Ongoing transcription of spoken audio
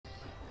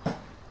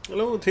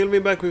Hello, till we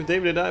back with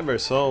David the Diver.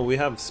 So we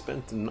have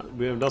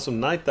done some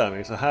night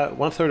diving. So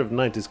 1/3 of the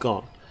night is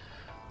gone,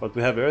 but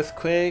we have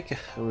earthquake,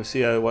 and we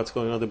see what's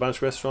going on at the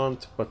bunch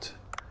restaurant. But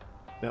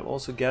we have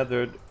also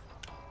gathered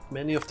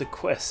many of the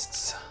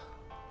quests.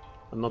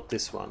 Not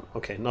this one.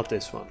 Okay, not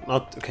this one.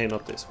 Not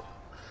this one.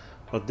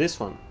 But this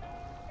one.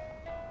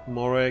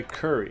 Moray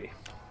curry.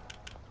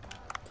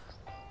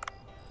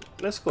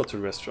 Let's go to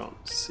the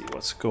restaurant, see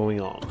what's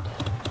going on.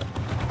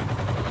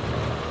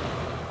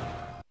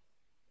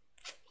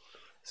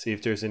 See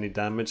if there's any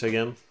damage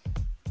again.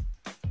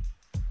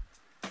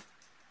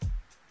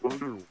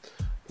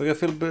 We got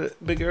feel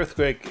big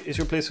earthquake. Is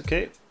your place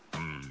okay?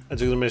 I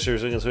took the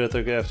measures against the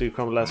earthquake after you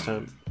crumbled last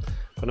time,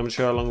 but I'm not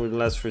sure how long it will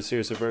last for a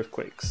series of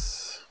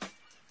earthquakes.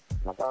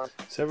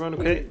 Is everyone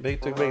okay?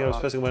 Big earthquake. I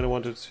was passing when I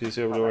wanted to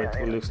see over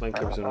what looks like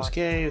there was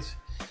case.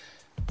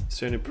 Is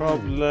there any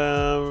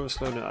problem?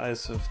 Slowing the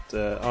ice of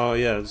the... Oh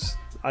yeah, it's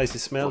ice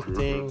is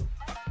melting.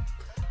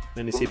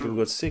 Many people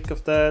got sick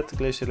of that.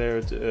 Glacial layer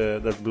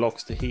that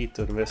blocks the heat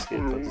of the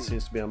westgate, but there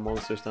seems to be a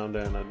monsters down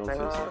there and I don't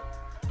feel so.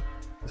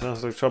 It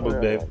sounds like trouble,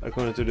 babe.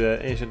 According to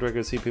the ancient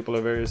records, sea people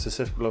are very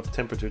susceptible of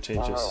temperature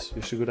changes.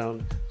 You should go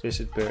down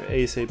Glacial Bear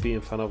ASAP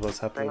and find out what's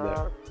happening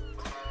there.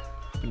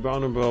 You're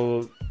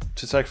vulnerable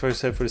to sacrifice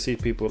yourself for the sea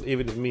people,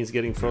 even if it means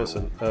getting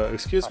frozen.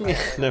 Excuse me?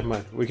 Never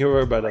mind. We can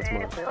worry about that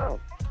tomorrow.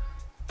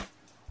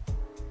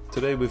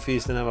 Today we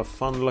feast and have a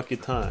fun, lucky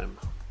time.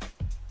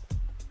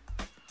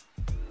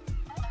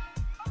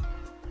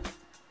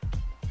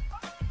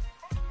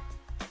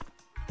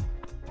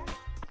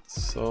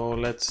 So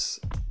let's...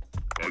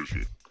 I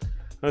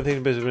don't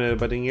think the best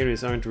but the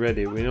ingredients aren't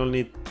ready. We'll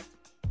only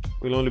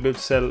be able to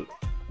sell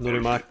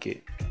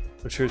norimaki.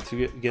 I'm sure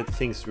to get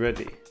things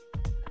ready.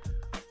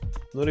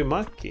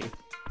 Norimaki?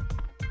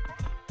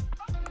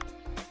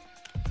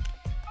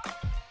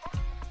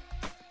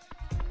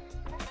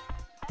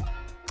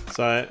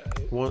 So I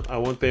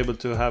won't be able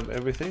to have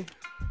everything?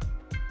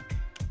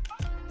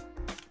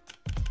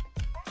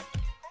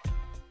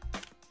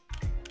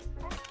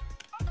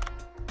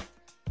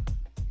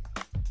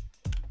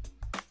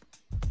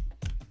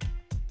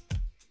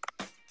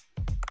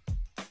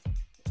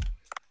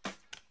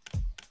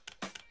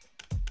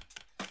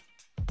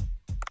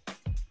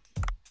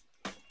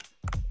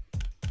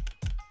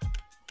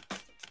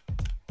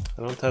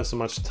 I don't have so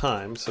much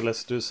time, so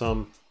let's do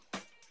some...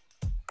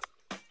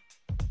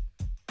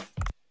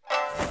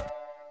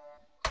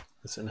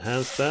 Let's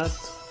enhance that.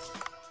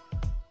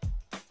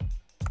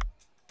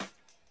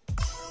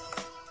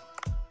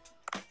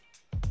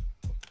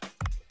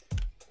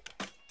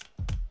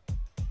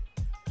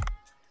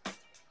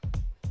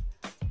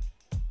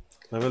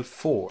 Level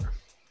 4.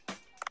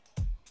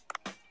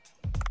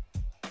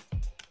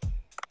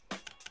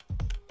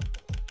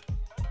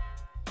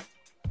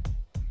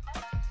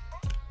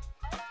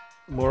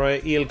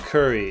 Moray eel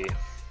curry.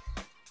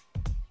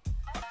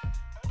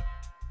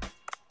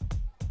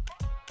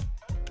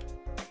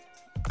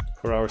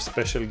 For our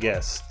special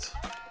guest.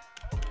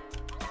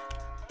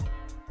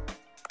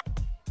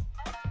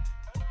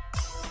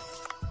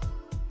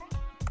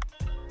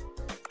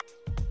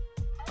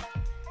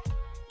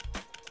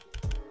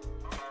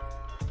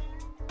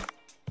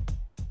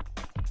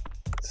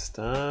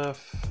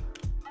 Staff.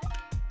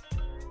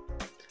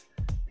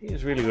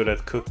 He's really good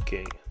at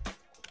cooking.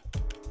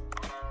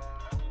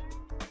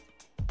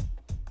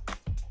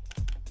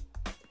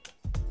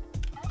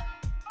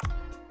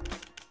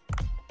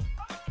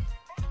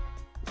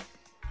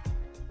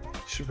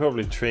 Should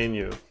probably train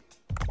you.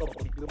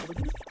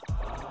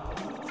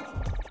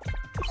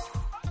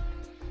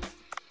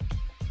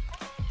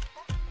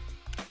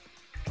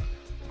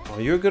 Oh,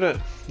 you're good at...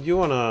 You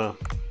wanna...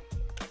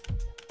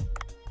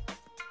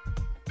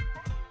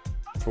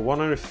 For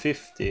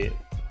 150...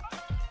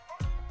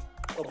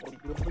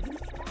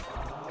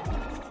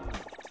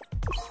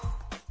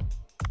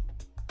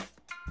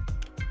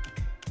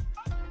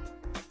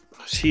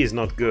 She is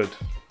not good.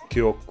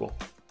 Kyoko.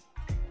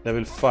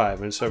 Level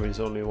 5 and serving is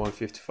only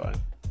 155.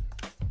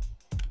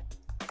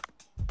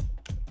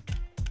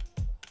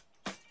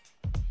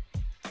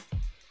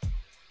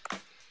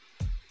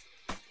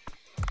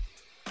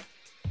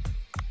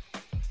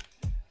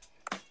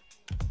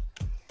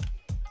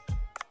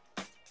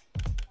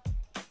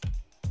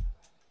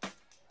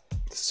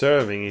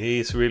 Serving,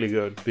 he's really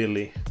good,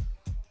 Billy.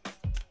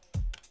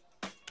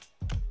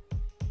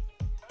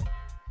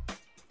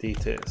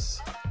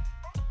 Details.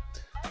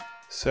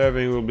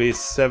 Serving will be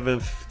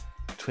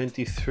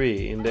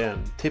 723 in the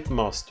end. Tip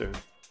master,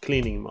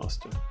 cleaning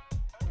master.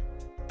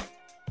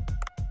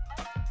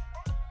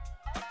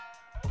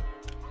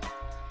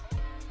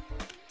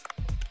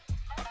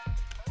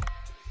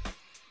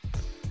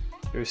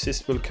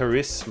 Irresistible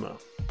charisma.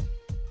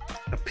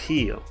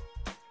 Appeal.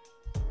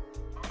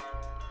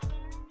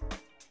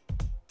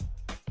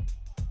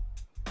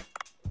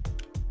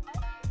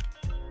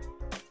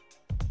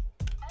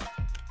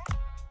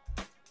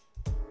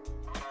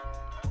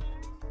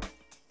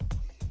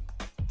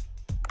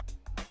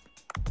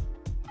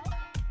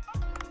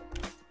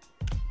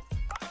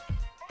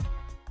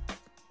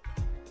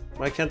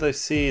 Why can't I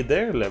see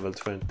their level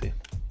 20?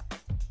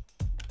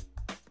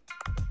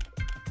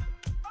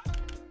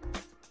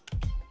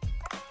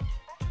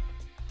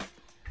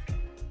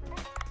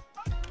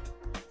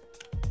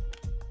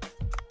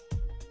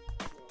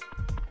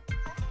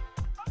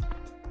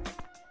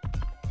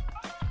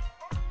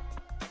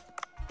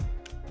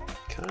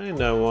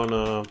 Kinda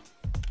wanna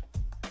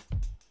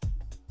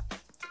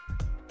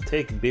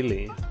take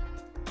Billy.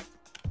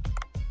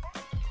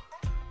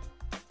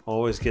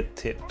 Always get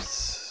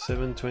tips.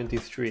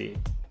 723.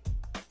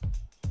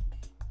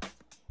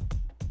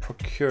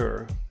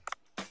 Procure.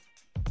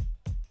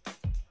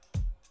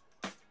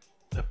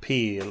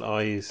 Appeal. Oh,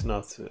 he's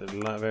not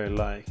very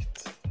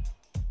liked.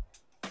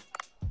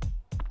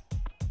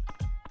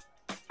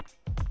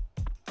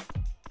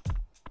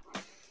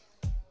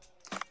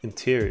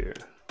 Interior.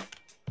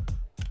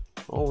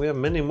 Oh, we have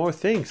many more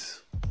things.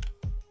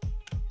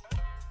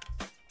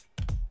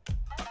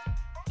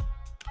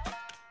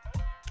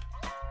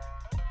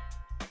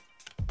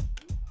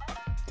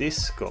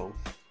 Disco.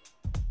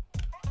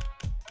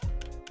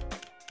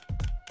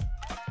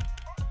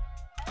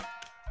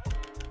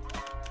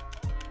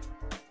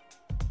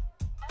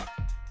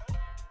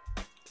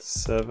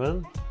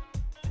 Seven.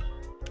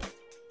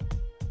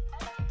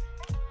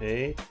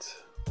 8.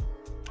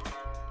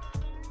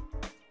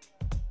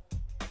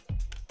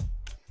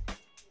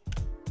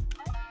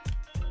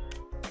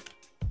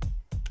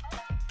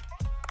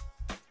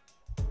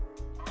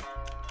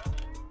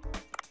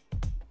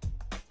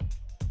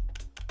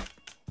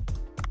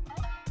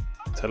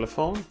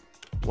 Telephone?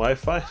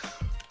 Wi-Fi?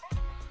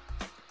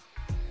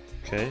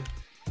 Okay.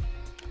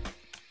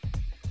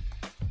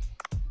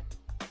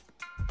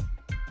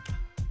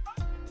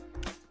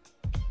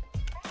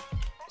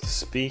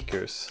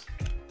 Speakers.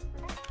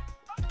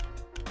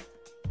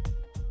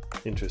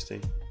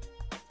 Interesting.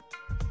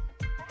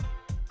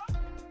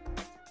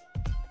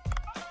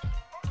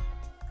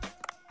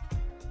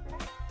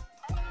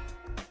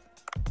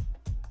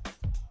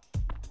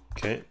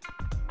 Okay.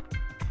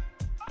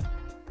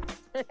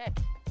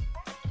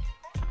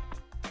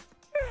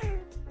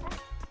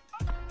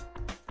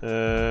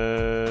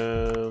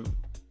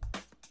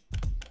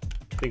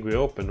 I think we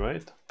open,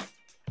 right?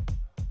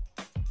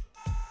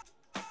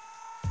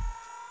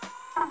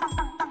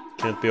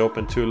 Can't be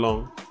open too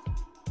long.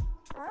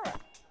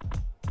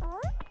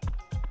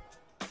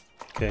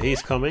 Okay,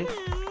 he's coming.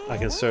 I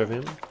can serve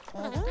him.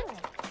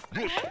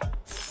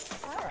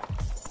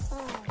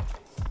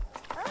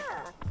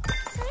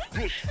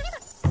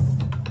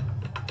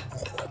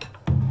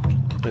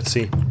 Let's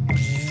see.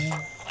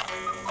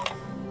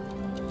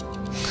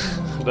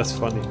 That's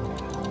funny.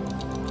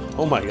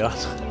 Oh my god.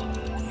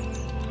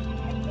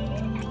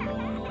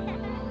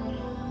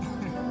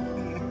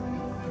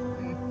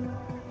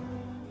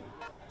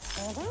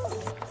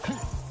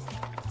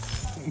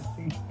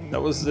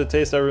 That was the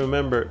taste I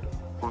remembered.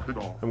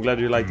 I'm glad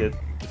you liked it.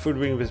 The food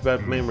brings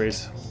bad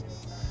memories.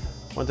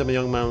 One time a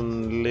young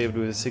man lived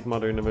with a sick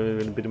mother in a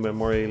bit of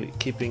Moray,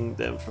 keeping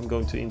them from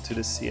going into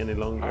the sea any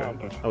longer.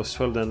 I was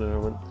 12 then and I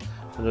went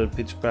under the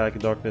pitch black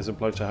darkness and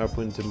plunged a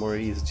harpoon into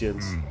Moray's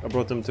gills. I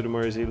brought them to the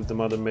Moray's heel. The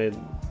mother made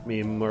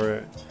me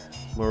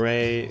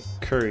Moray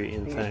curry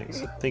in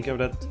thanks. Think of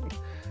that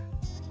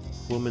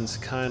woman's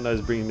kind eyes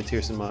bringing me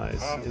tears in my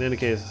eyes. In any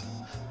case,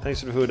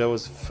 thanks for the food. That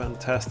was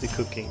fantastic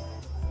cooking.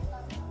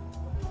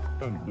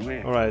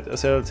 Alright, I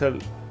said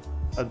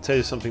I'll tell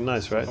you something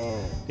nice, right?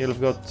 You'll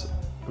have got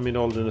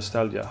all the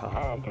nostalgia.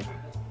 Huh?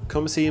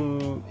 Come see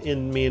him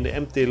in the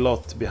empty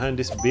lot behind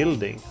this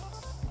building.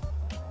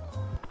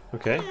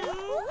 Okay.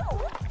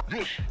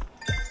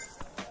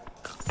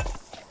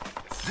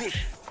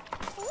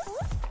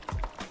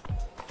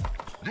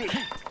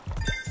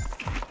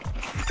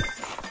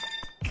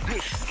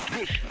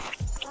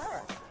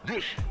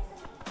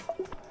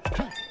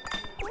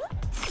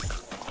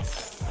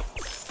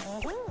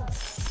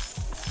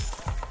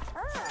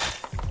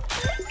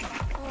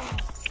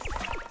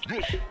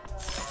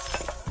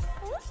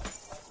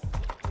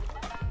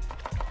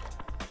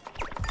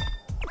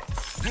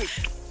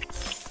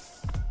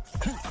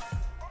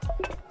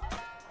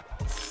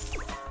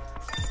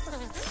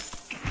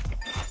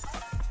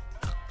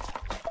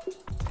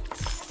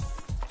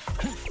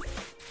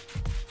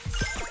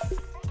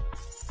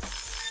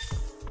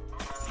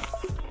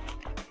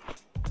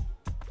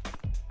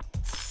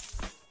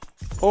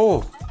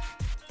 Oh,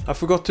 I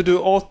forgot to do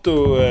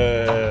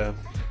auto.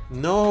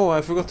 No,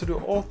 I forgot to do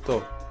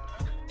auto.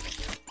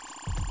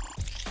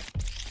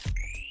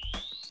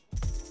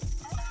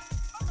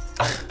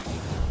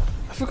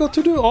 I forgot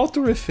to do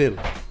auto refill.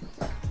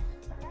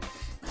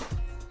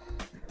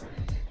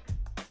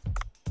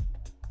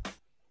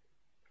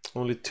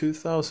 Only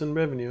 2,000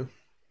 revenue.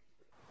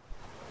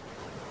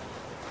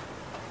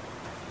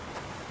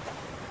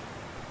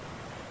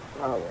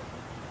 Oh.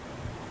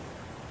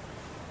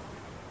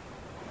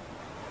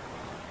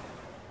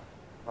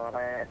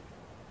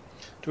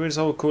 It's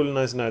all cool and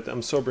nice night.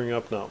 I'm sobering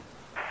up now.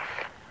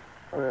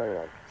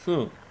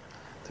 The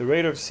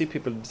radar of sea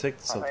people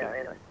detected something.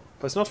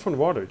 But it's not from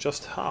water,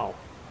 just how?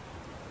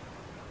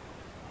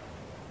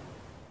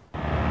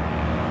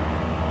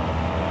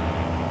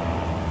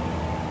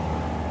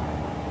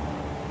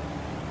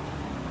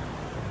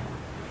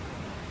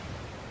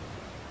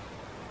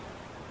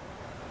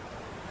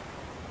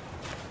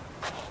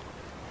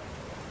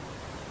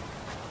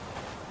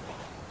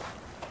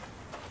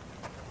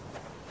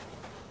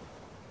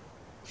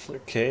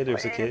 Okay,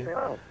 there's a cave.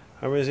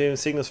 I'm receiving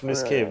signals from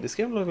this cave. This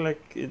cave looked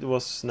like it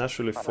was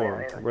naturally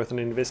formed, worth an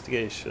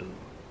investigation.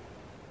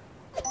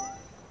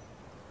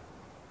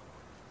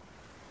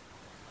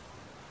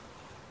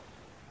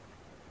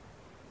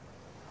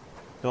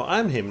 No,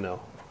 I'm him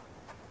now.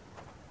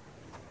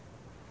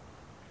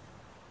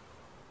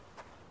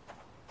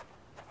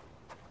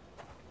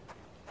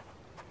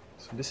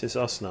 So this is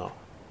us now.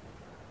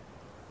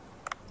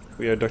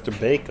 We are Dr.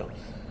 Bacon.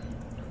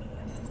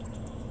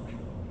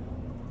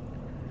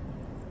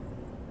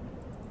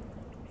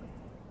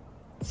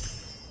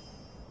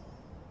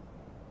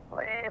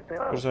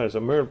 Besides, a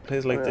murder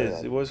place like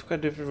this, it was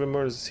quite different from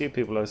murders of sea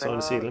people I saw in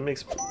the sea. Let me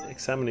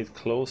examine it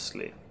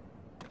closely.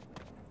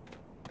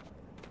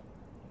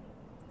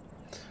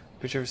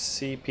 Picture of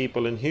sea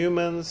people and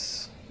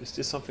humans. Is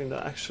this something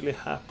that actually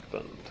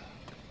happened?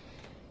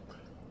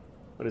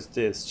 What is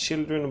this?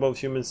 Children above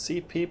human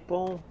sea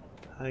people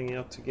hanging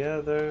out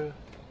together.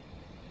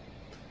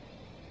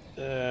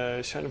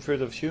 Shining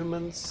fruit of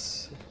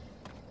humans.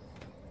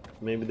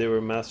 Maybe they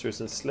were masters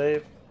and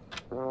slaves.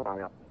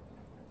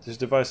 There's a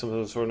device of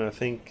some sort, and I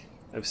think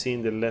I've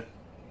seen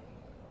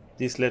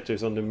these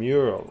letters on the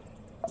mural.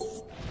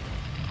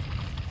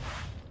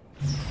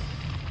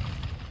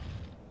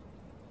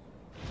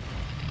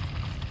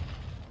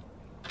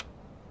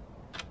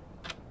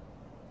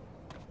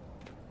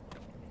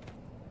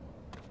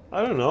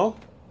 I don't know.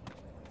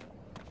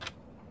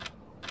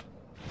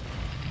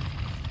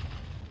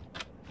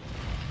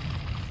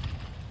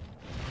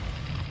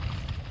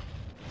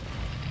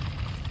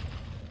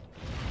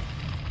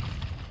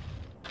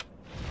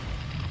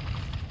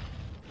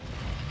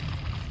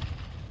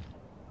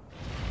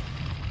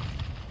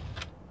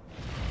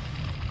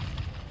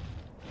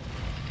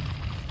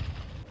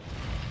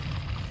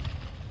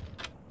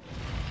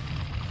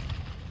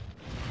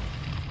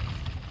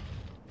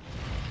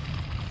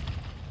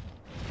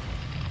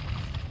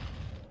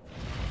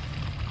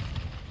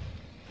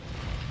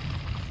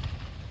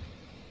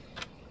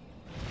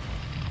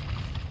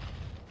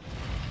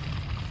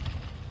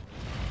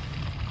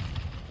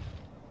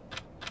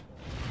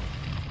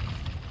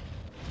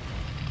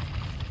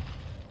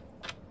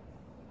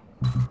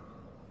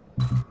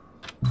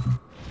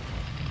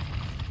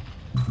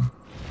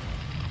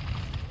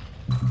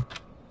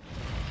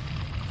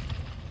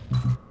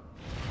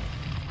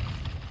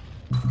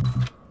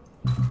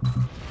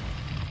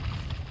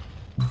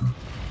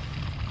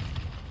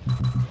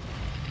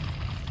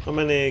 How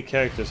many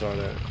characters are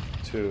there?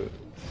 2,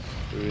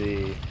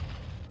 3,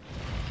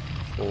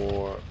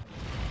 4.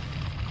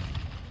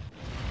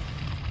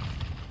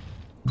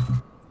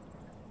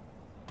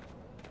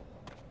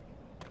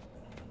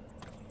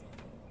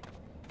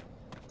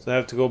 So I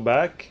have to go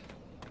back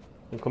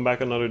and come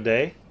back another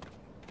day?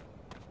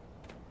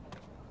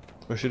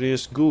 Or should I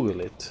just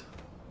Google it?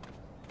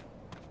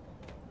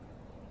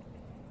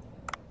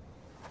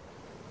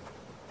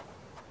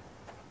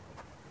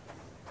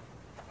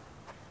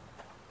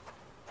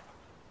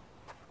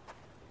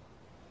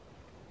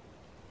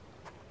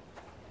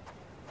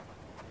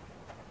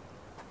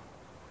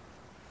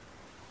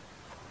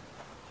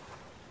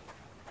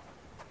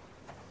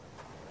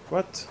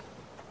 What?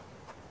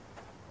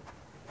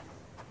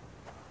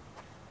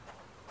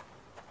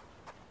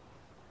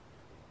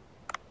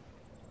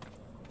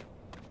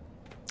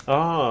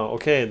 Ah,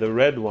 okay, the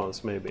red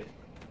ones maybe.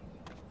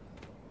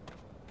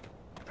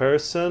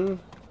 Person,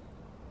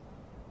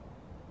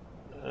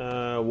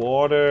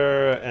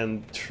 water,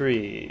 and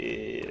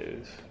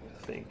tree,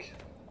 I think.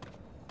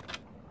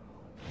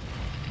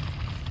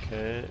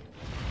 Okay.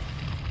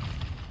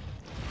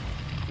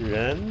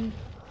 Ren.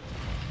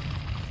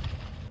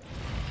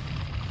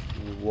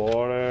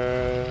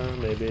 Water,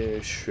 maybe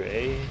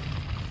shui,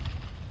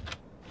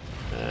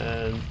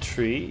 and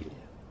tree.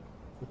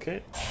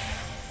 Okay.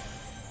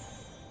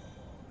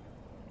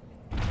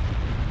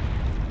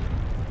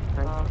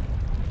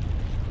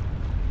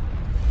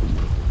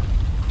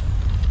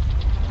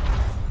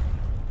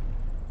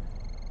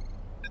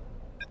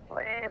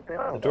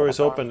 The door is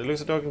open. It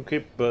looks a dark and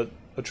creepy, but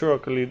a true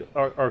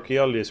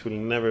archaeologist will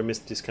never miss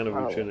this kind of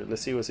opportunity.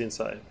 Let's see what's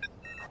inside.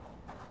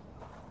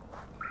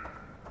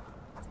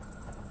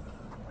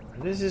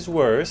 This is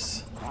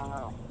worse.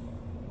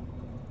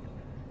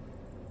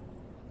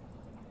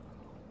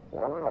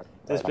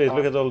 This place,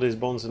 look at all these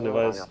bones and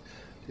devices.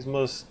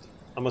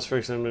 I must for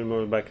example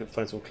more back and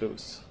find some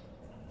clues.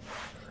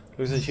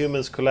 Looks like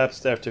humans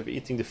collapsed after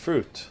eating the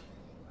fruit.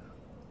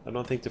 I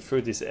don't think the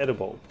fruit is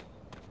edible.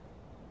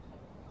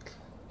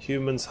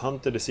 Humans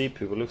hunted the sea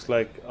people. Looks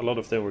like a lot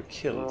of them were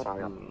killed.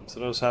 So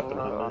those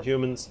happened.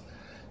 Humans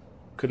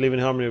could live in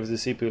harmony with the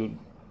sea people,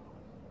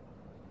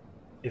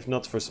 if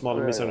not for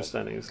smaller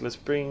misunderstandings. Let's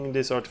bring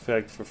this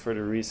artifact for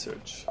further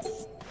research.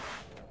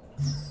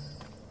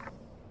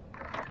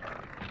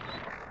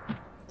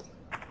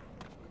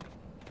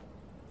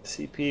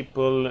 Sea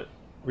people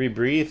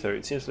rebreather.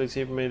 It seems like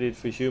sea people made it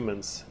for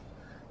humans.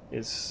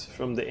 It's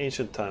from the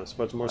ancient times,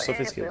 but more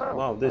sophisticated.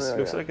 Wow, this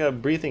looks like a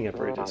breathing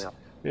apparatus.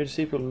 Maybe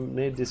sea people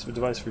made this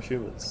device for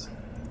humans.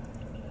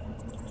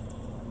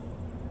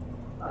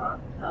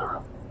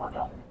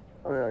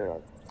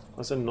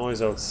 What's the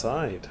noise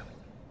outside?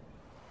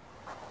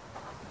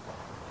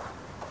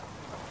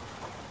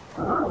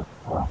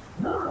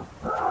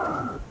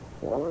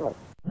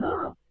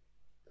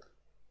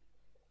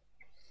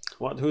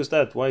 What? Who's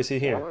that? Why is he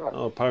here?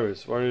 Oh,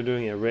 pirates. What are you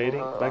doing here?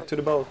 Raiding? Back to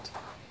the boat.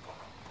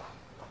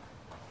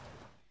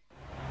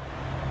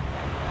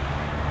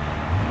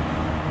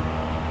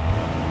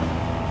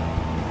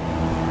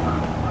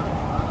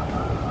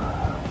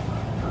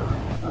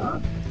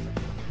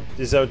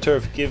 This is our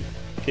turf. Give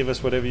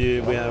us whatever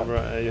you have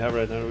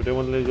right now. We don't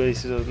want to lose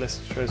ways, so let's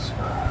try to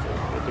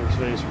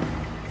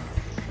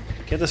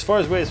get as far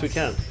away as we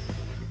can.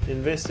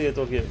 Investigate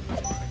or give.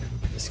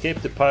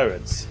 Escape the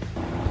pirates.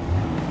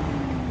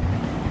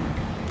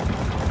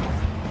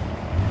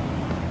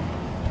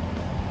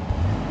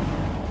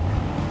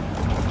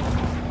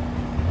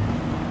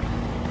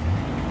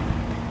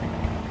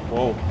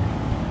 Whoa.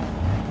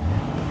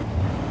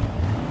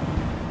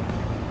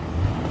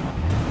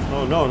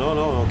 Oh no,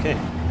 okay.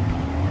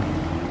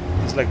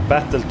 It's like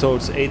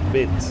Battletoads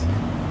 8-bit.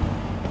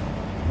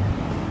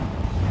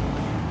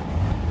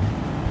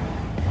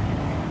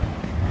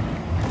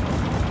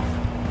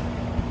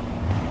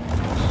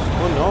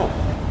 Oh no.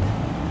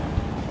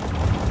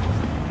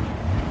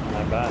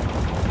 My bad.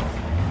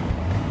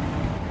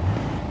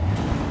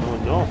 Oh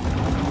no.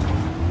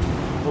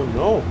 Oh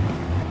no.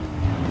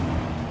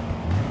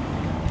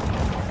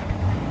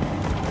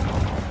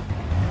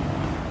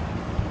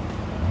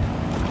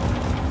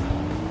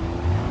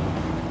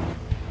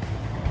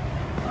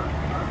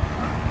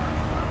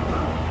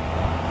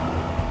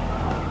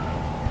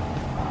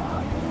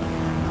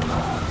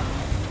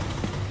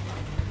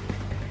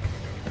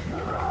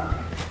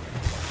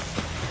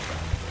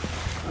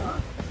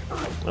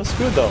 That's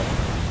good though.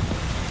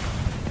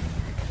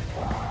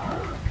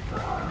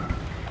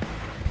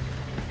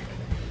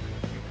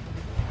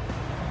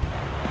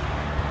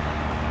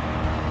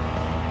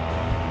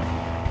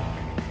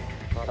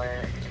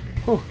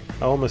 Whew,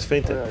 I almost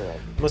fainted.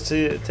 Must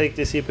take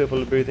the sea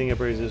people breathing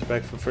apparatus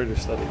back for further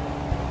study.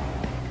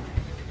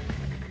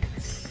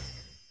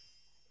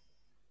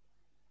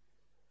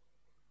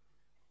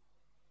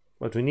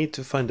 But we need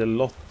to find a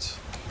lot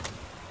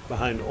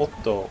behind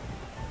Otto.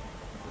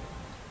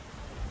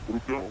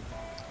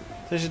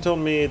 Then she told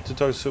me to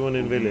talk to someone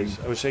in the village.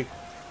 I will check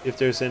if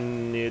there's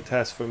any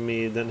task for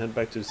me, then head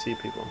back to the sea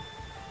people.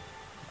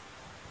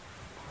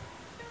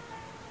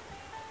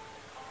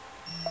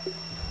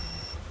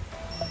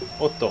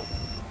 Otto.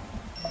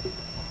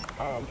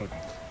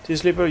 Tea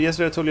sleeper,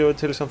 yesterday I told you I would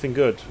tell you something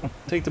good.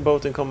 Take the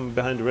boat and come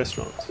behind the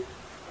restaurant.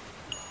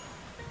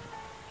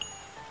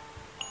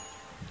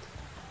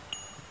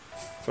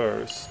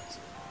 First.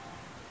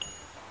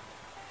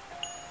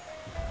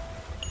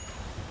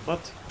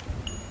 What?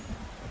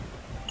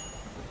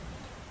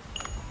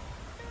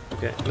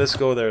 Okay, let's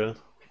go there then.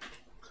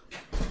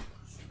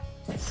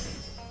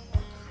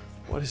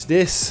 What is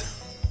this?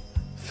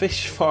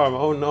 Fish farm,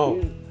 oh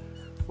no.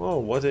 Whoa,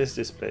 what is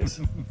this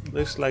place?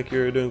 Looks like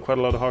you're doing quite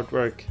a lot of hard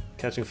work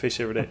catching fish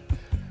every day.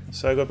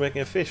 So I got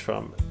making a fish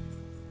farm.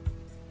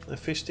 I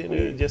fished in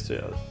it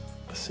yesterday.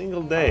 A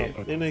single day.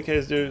 In any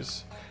case,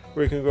 there's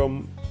where you can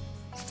grow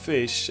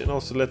fish and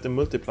also let them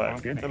multiply.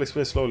 I'll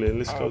explain slowly and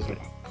listen closely.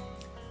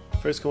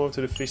 First come over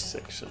to the fish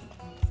section.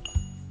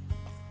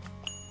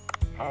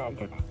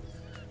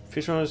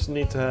 Fish farmers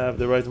need to have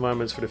the right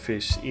environments for the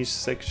fish. Each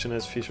section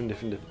has fish from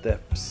different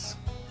depths.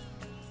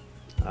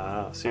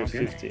 Ah,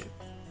 050. Each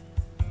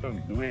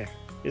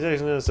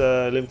section has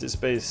a limited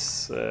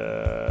space.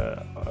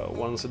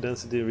 Once the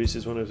density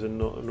reaches one of the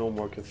no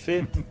more can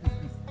fit.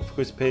 Of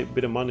course, pay a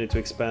bit of money to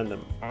expand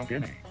them.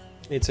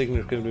 Each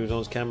section can do its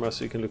own camera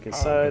so you can look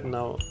inside.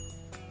 Now,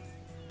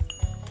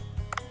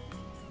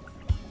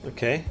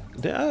 okay.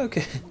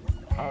 Okay.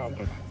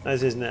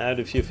 Nice, isn't it?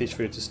 Add a few fish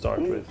for you to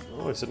start with.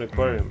 Oh, it's an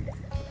aquarium.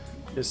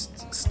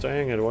 Just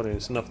staring at water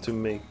is enough to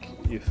make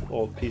you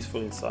all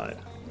peaceful inside.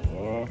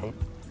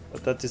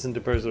 But that isn't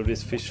the purpose of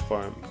this fish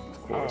farm, of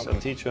course. I'll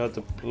teach you how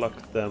to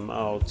pluck them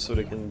out so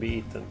they can be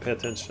eaten. Pay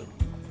attention.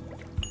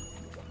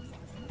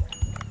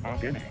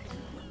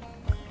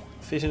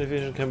 Fish in the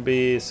fish can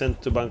be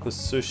sent to Banco's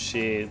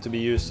Sushi to be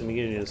used in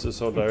ingredients or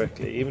sold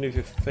directly. Even if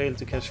you fail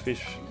to catch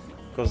fish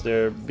because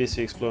they're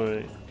busy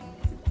exploring,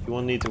 you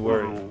won't need to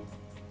worry.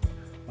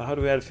 But how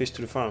do we add fish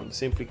to the farm?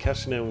 Simply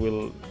catching them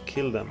will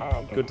kill them.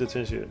 Good to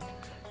teach you.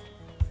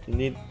 You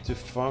need to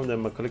farm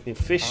them by collecting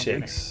fish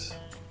eggs.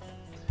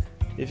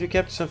 If you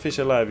capture some fish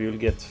alive, you'll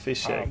get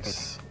fish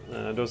eggs.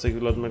 Those eggs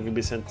will automatically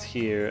be sent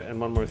here. And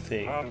one more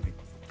thing.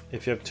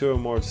 If you have two or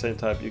more of the same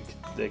type,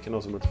 they can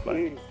also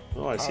multiply.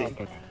 Oh, I see.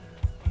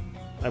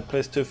 I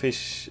placed two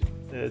fish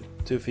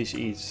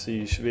each, so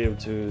you should be able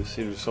to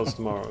see the results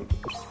tomorrow.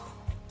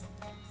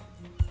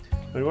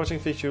 When watching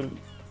fish, you'll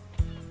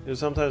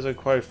sometimes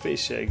acquire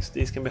fish eggs.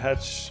 These can be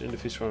hatched in the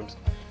fish farms.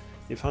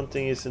 If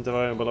hunting isn't a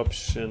viable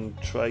option,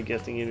 try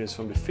getting ingredients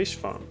from the fish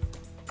farm.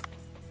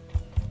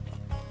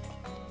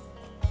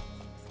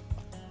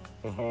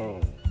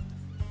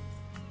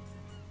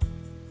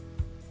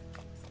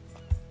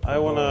 I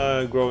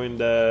wanna grow in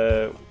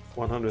the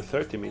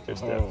 130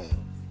 meters depth.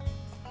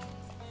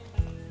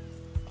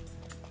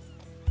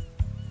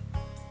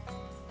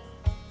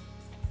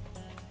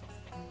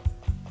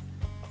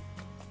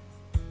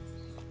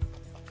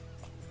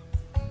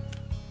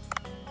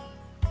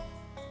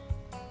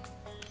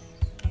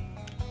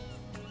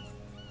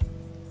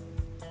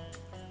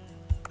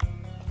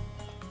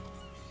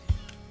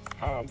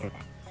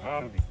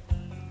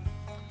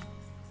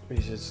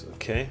 Which is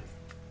okay.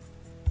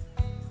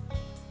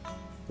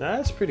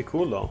 That's pretty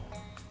cool though.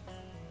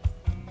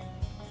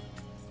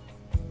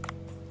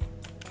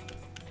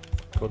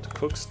 Go to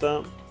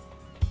Cooksta.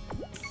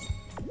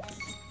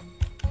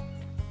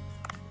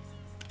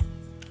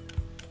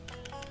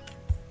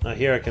 Now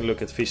here I can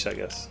look at fish, I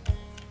guess.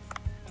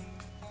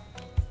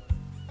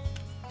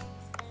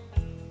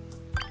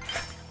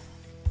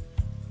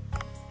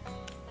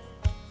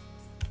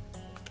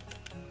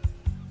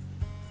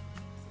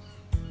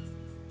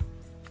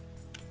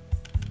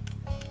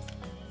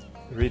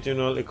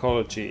 Regional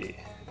ecology,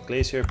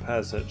 glacier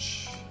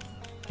passage.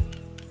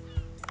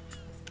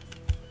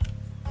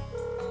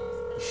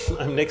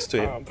 I'm next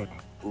to him.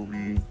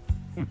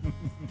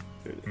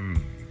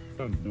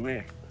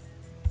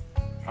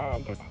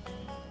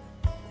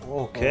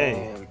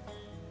 Okay.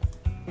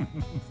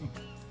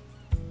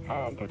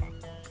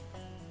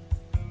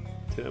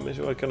 Did I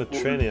mention what kind of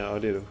training I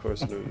did? Of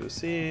course, to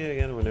see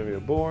again whenever you're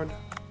bored.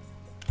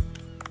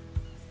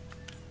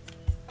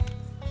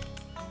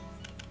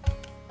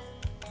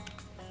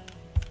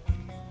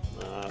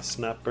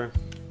 Snapper.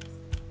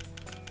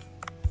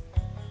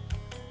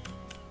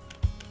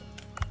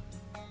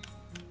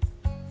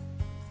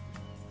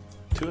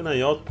 Tuna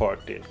yacht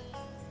party.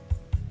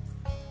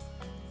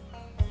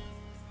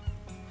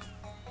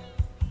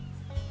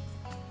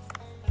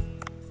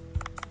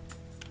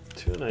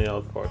 Tuna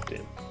yacht party.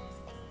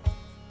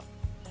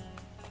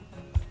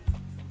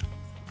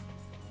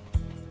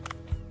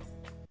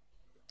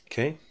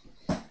 Okay.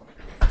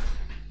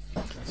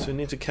 So we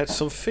need to catch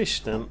some fish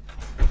then.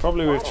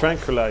 Probably with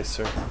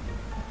tranquilizer.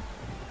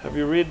 Have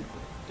you read?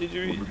 Did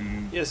you read?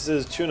 Yes, it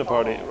says tuna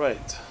party,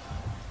 right?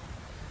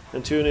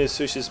 And tuna is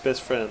Sushi's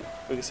best friend.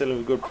 We can sell him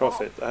with good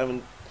profit. I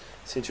haven't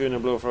seen tuna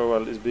blow for a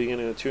while. It's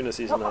beginning of tuna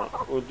season now.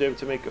 We'll be able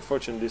to make a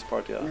fortune in this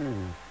party.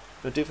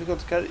 But difficult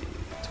to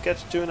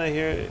catch tuna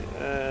here.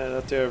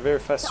 That they are very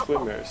fast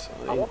swimmers.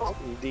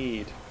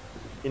 Indeed.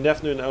 In the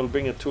afternoon, I will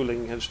bring a tool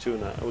and catch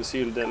tuna. I will see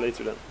you there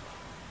later then.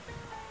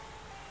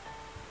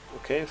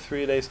 Okay,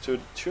 3 days to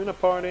tuna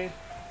party.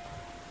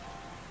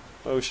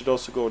 Well, we should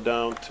also go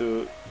down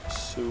to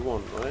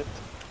Suwon, right?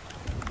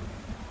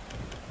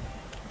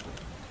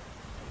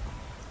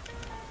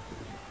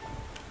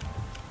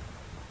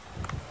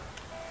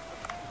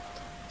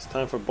 It's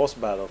time for boss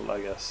battle, I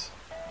guess.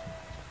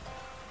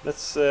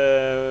 Let's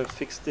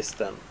fix this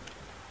then.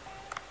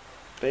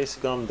 Base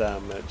gun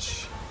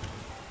damage.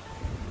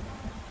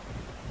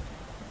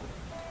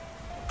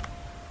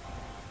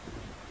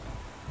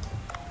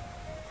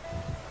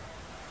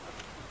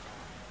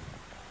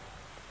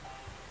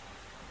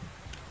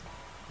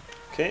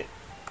 Okay,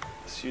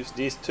 let's use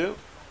these two.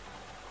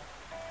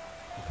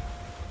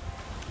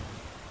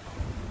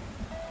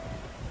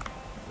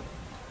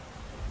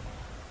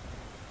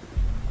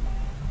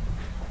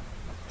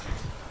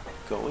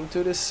 Going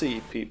to the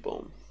sea,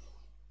 people.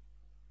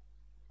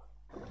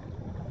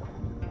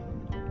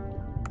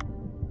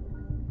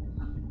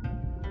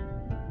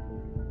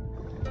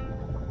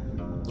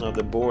 Now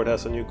the board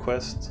has a new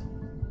quest.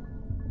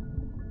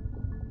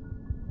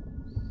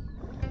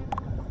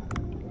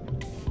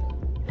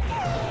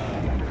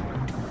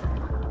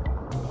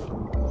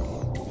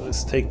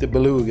 Let's take the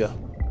beluga.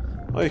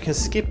 Oh, you can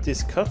skip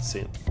this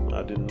cutscene.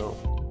 I didn't know.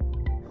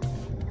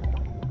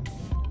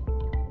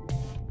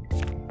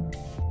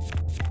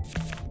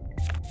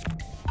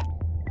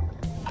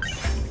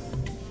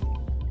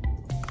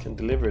 Can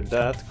deliver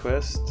that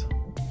quest.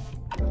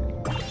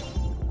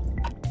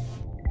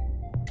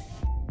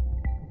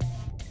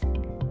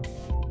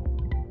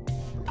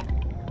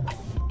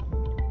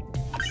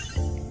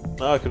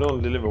 No, I could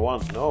only deliver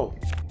one. No.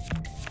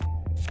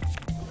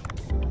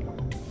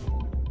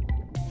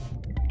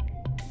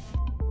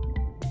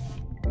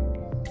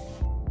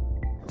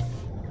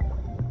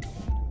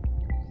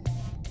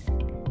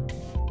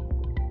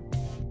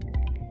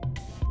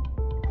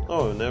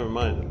 Oh, never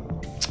mind.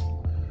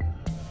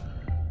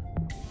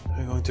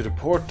 I'm going to the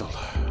portal.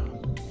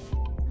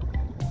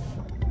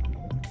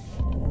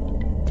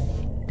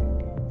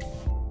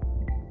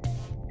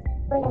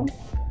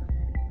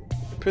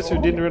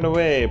 Prisoner didn't run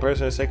away.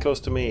 Person is close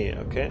to me.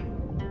 Okay.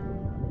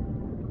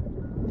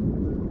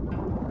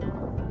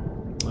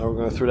 Now we're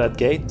going through that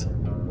gate.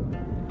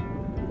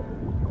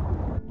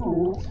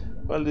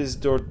 Well, this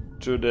door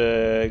to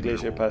the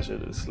glacier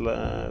passage is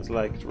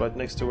like right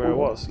next to where I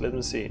was. Let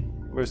me see.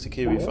 Where's the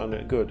key we found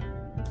it? Good.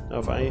 Now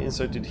if I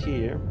insert it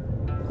here.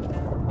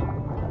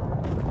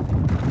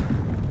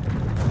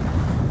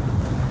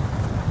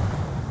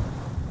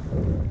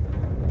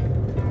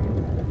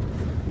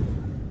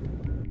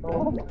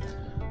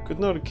 Good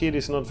to know the key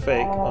is not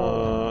fake.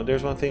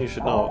 There's one thing you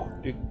should know.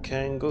 You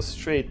can go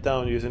straight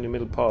down using the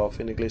middle path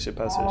in the glacier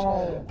passage,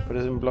 but it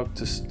isn't blocked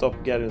to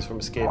stop gatherings from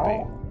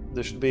escaping.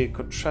 There should be a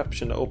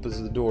contraption that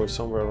opens the door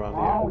somewhere around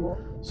here.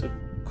 So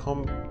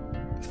come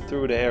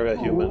through the area,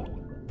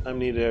 human. I'm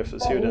needed there, so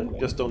see you then.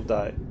 Just don't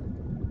die.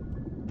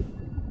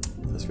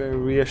 That's very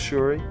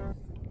reassuring.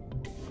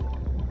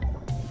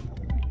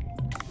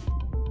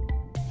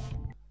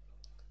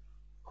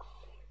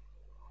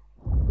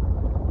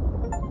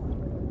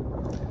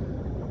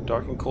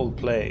 Dark and cold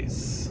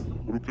place.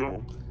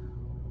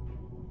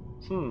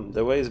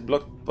 The way is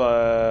blocked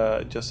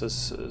by just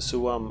as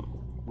Suam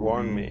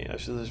warned me. I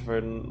should search for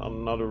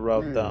another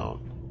route down.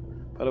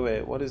 By the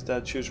way, what is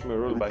that huge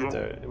mural back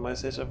there? It might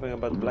say something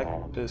about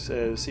the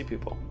sea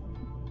people.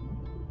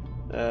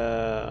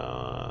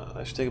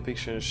 I should take a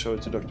picture and show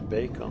it to Dr.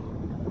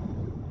 Bacon.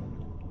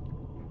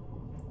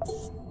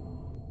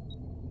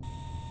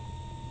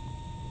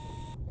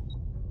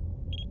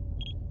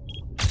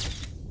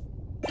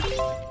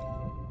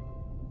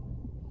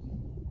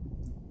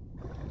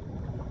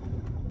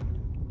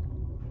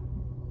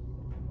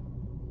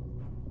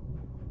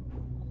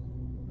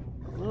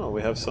 Oh,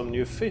 we have some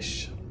new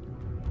fish.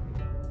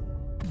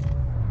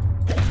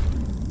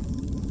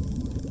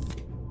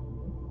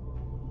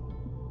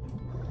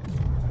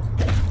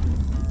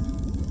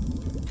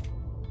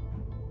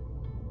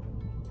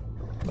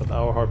 But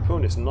our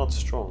harpoon is not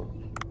strong.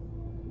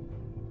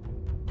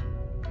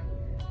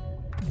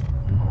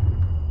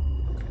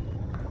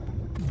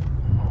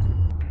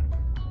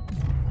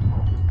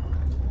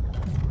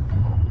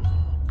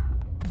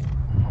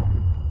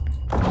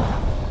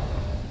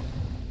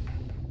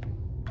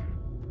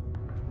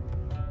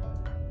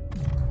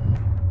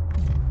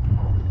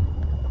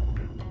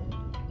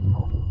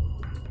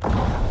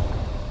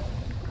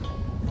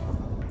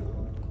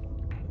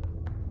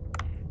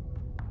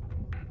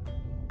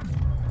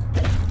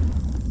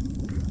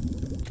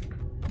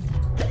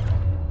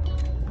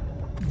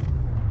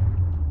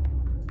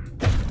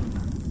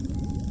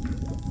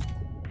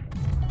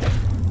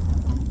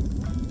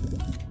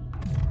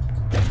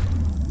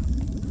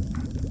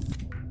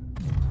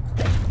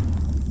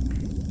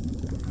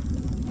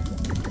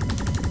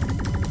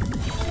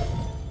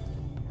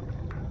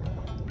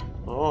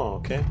 Oh,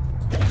 okay.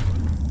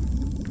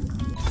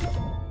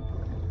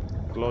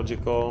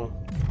 Logical.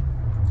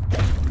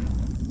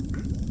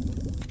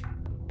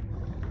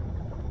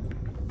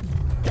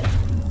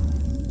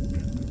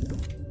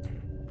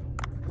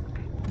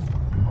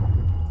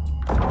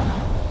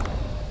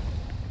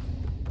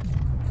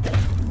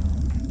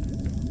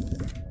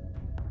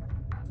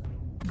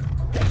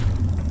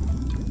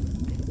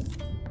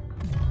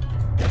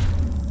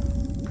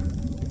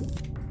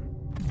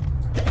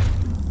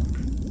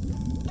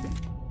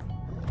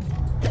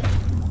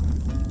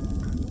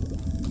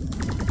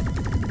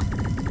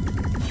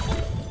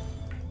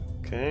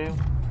 Okay.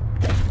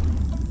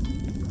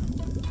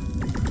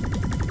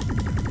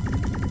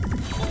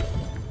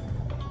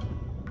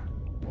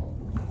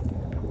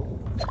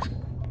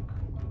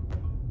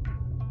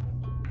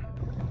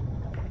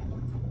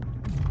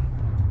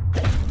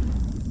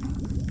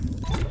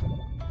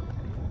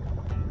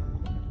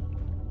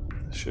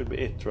 Should be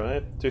it,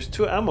 right? There's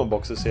 2 ammo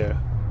boxes here.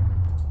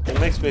 It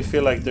makes me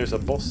feel like there's a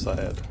boss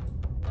ahead.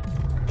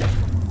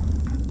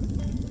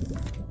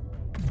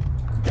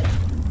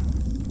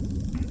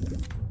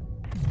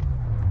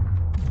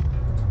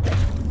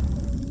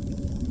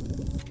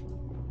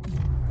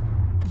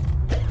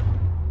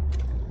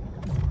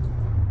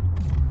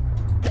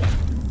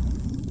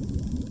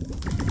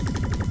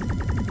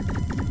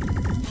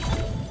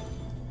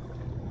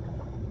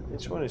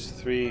 Each one is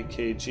 3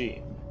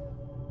 kg.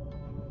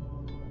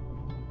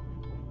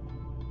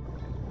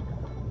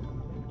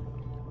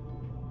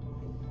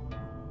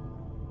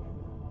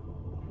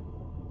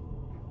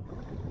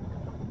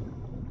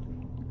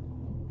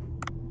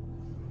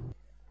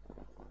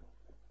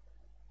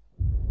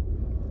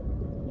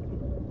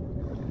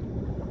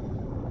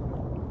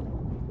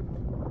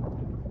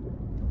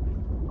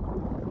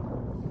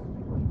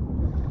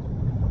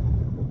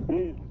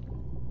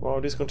 Wow,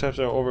 these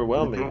contraptions are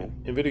overwhelming.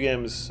 In video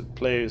games,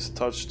 players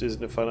touch these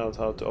to find out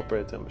how to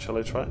operate them. Shall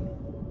I try?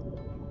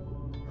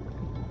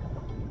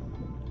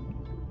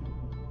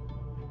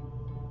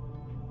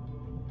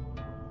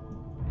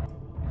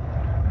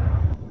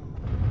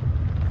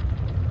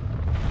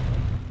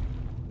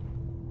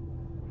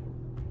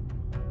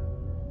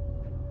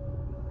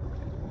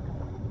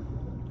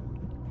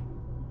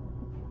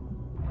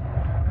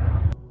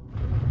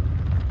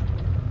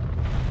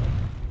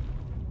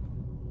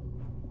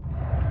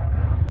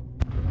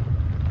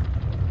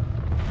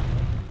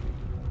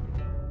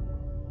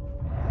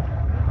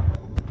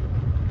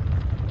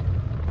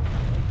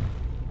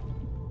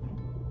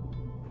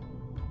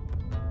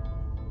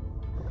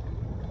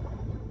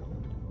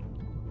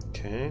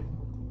 Okay.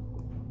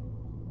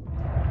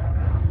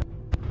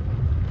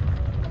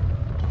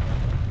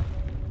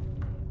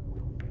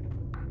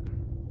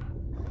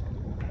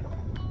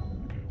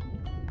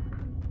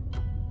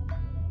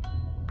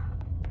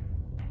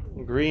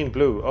 Green,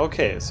 blue.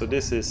 Okay, so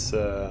this is...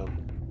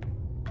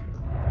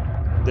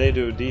 they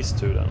do these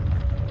two then.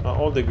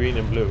 All the green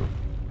and blue.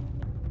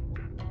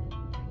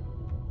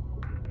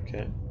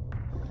 Okay.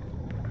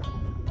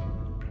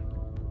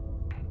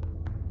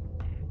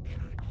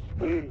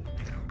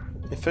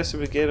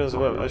 Investigate as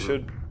well. I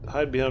should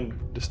hide behind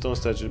the stone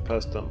statue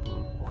past them.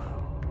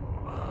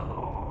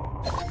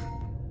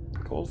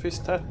 Goldfish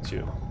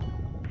statue.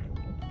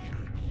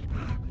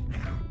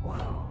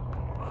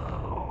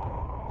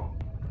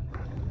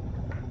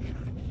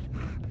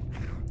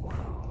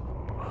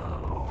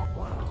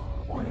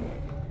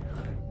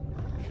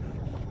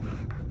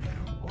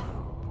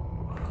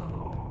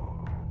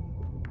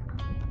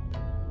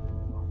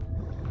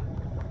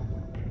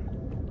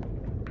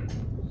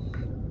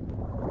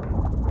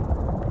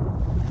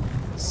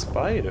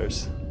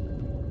 Spiders.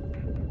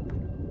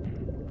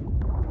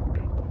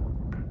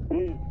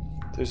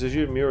 There's a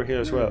huge mirror here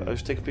as well. I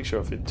should take a picture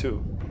of it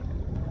too.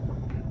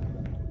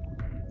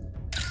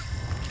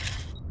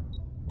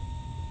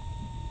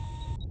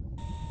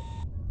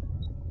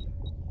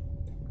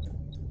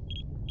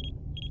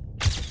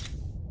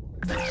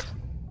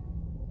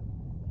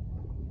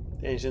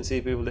 The ancient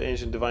sea people, the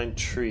ancient divine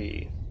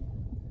tree.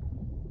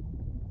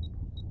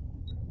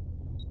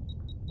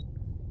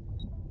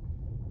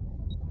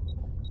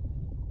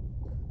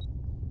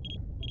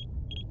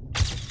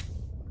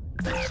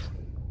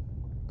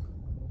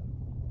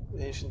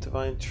 Ancient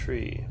divine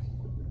tree.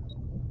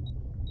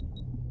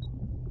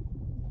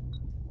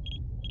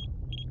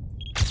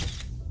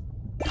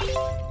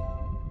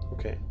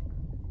 Okay.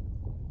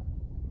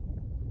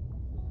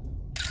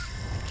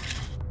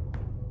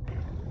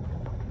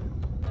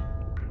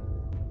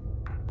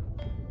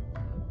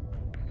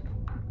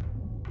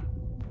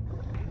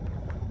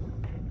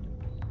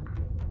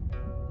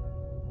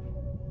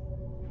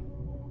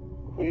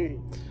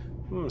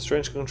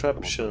 Strange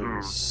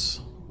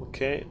contraptions.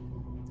 Okay.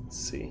 Let's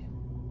see.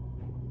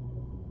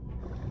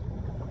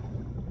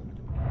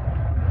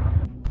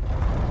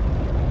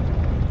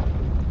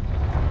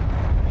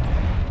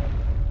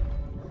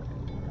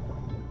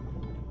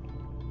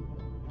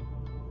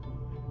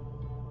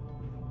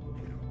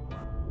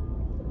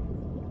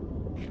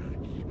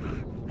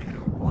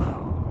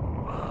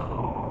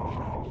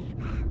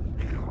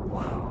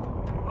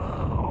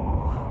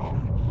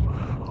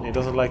 He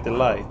doesn't like the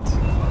light.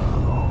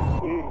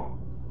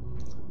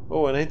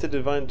 Oh, and I hit the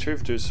divine tree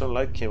through, some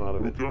light came out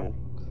of it.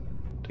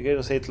 The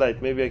gators hate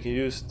light. Maybe I can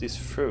use this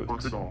fruit.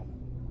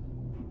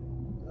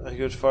 I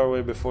get far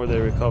away before they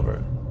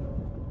recover.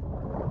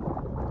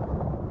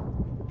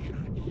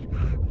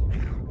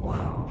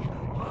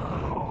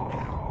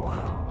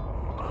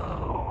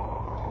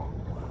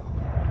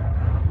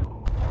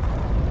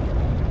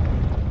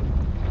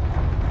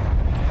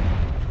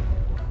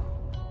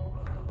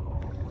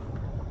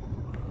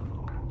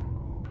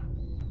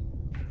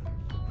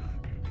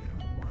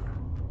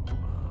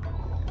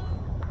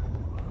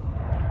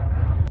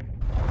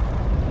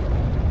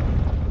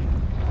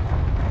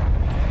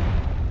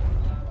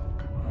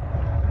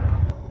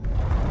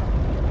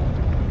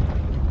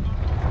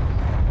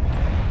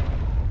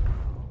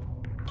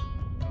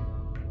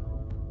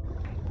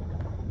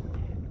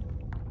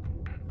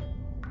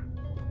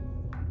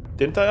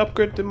 Didn't I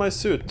upgrade my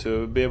suit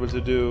to be able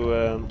to do...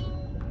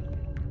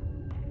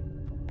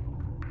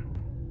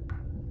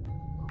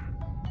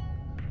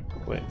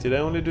 Wait, did I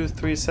only do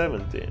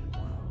 370?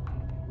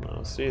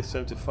 No,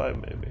 375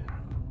 maybe.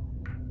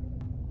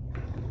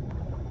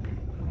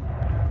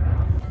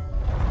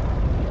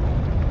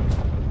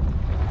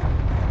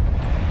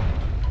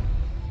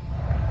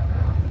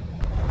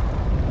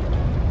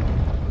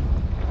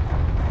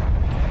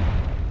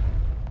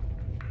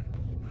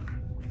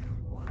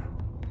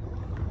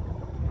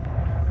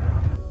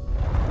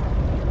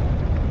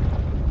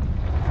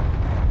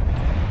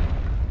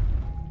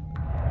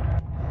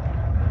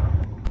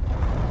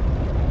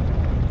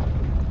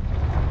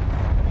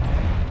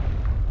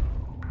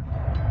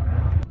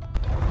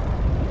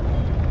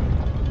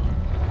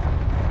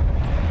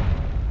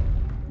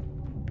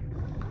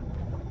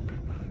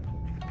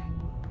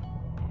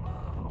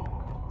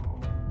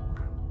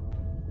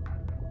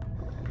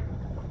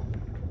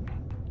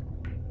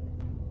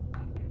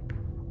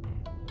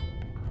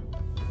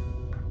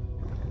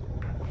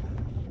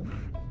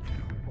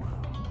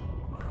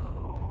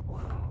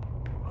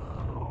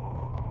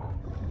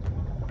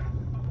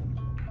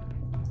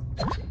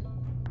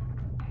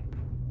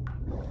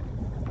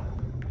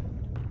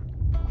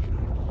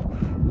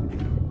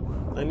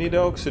 I need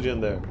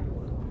oxygen there.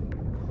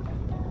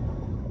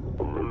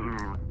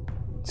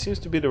 It seems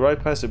to be the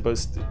right passage, but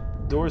the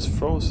door is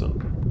frozen.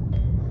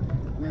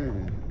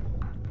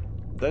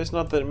 That is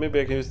not that.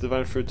 Maybe I can use the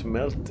divine fruit to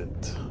melt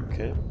it.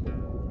 Okay.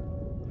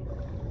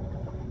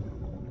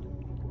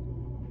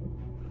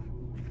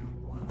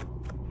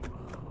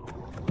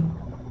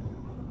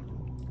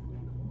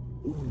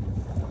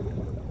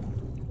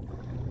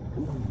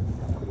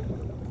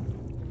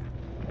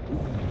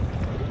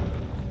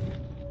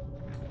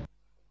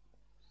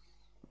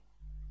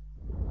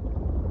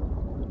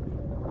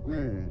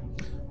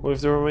 Well,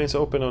 if the door remains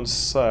open on the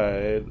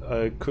side,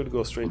 I could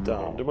go straight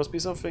down. There must be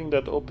something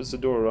that opens the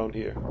door around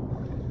here.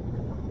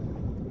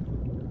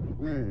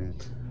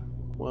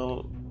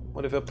 Well,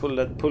 what if I pull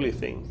that pulley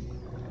thing?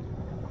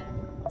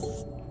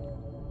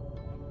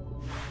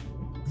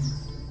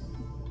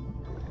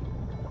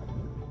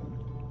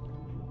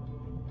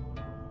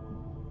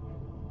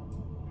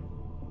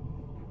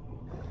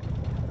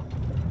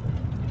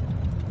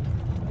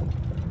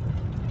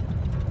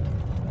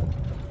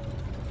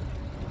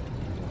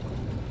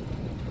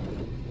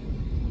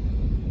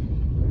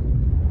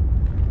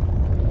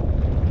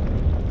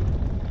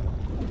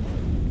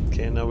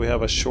 Now we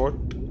have a shorter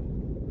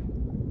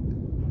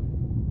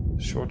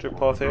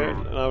path here.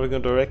 Now we're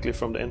going directly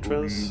from the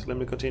entrance. Let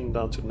me continue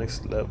down to the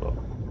next level.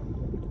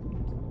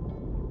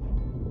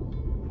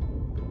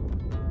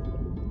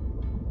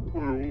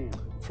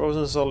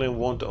 Frozen solid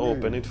won't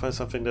open. Need to find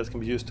something that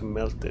can be used to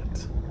melt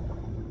it.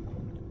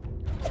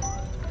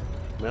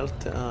 Melt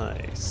the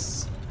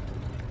ice.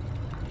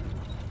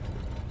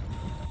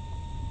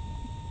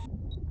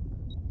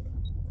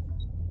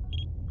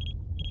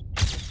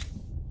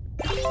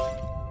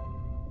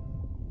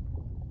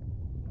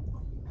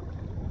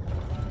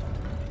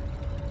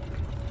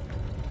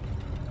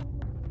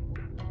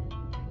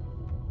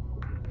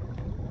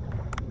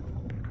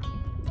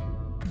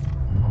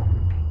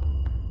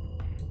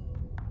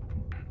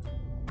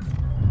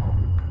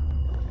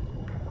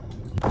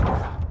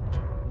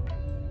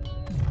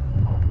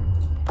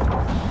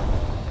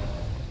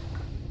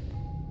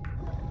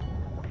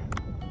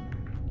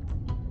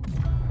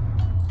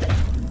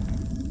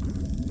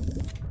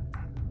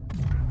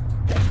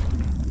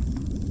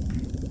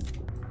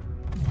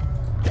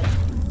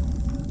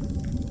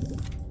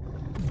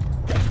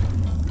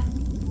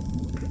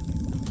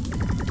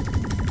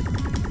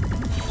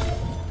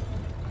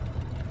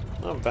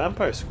 Oh,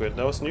 vampire squid,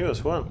 that was new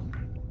as well.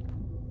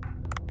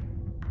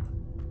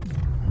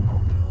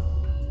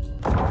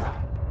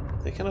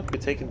 They cannot be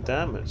taking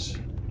damage.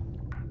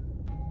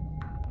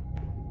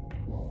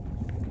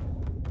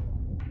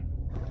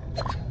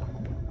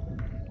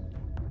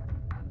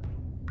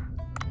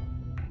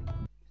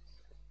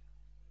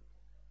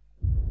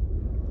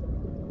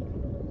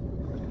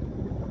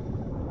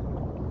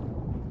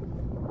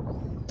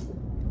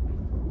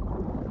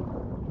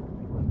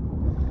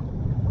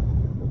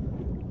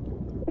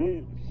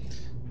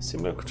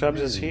 Similar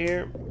contraptions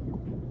here.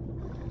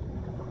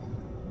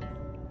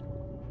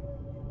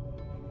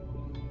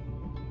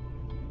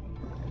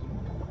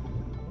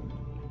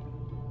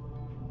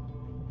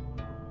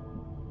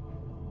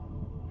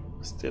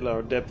 Still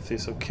our depth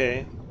is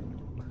okay.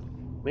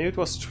 Maybe it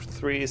was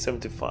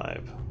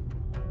 375.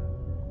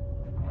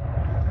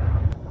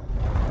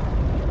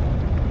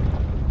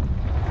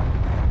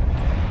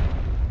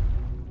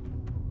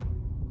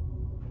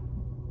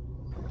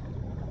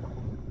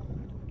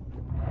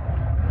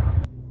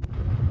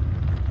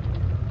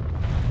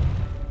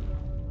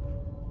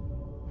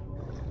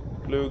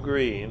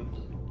 Blue-green.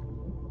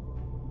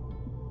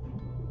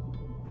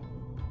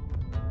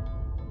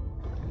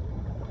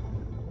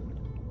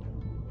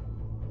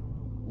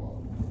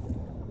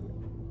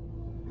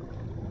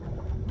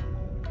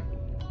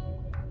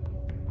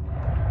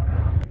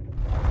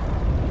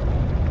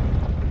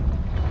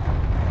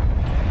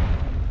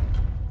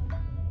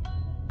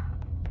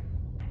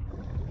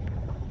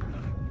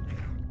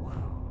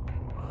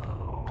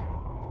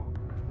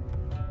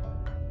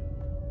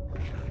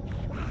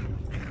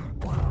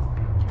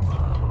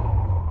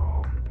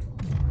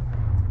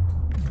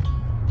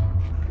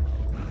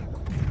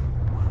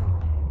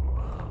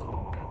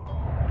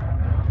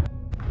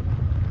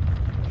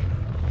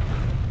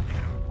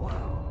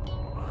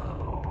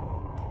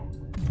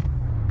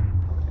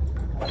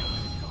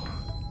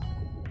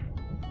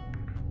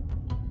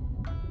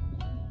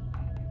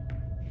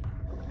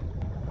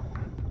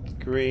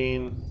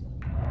 Green.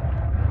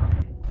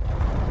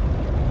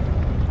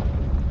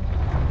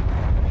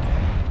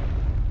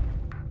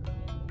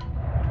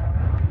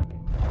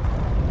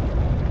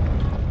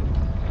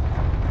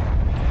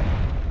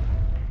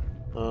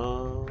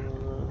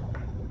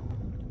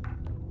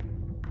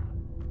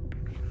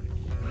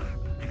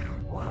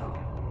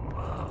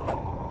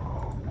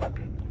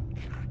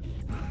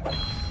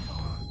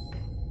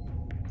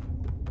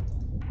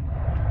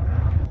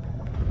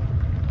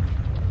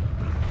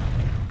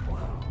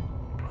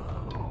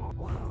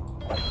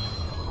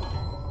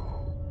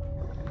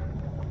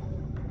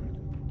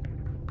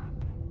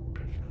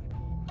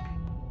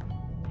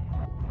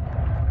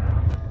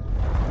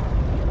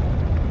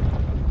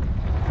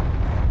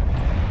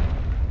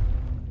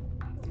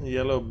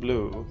 Yellow,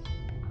 blue.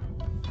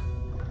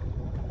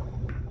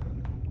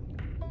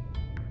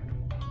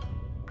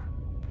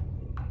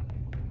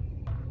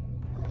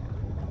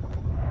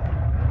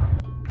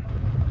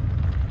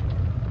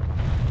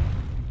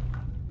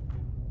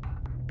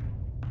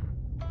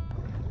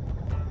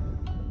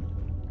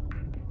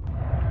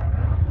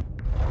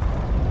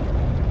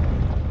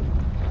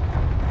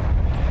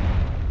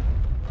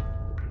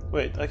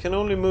 Wait, I can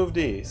only move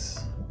these.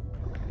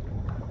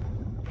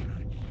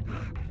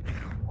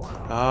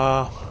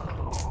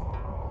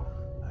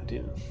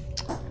 didn't.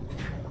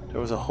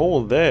 There was a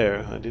hole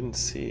there. I didn't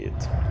see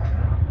it.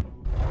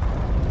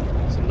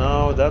 So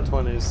now that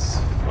one is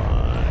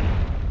fine.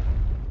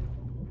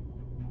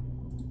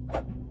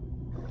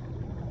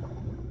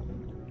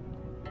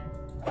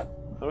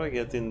 How do I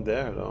get in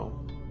there though?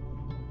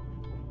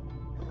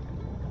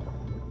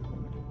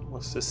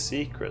 What's the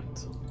secret?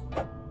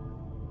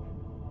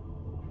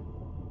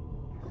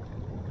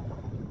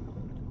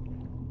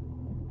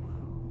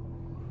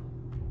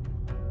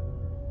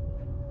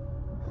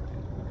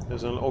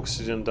 There's an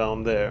oxygen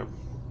down there.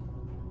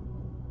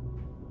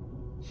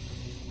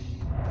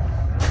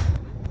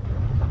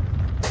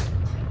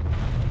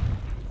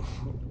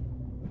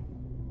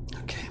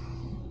 Okay.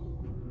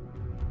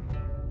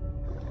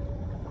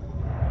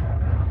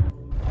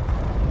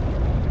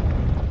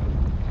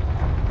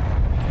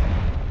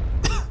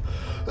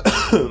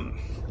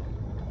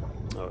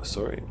 Oh,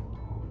 sorry.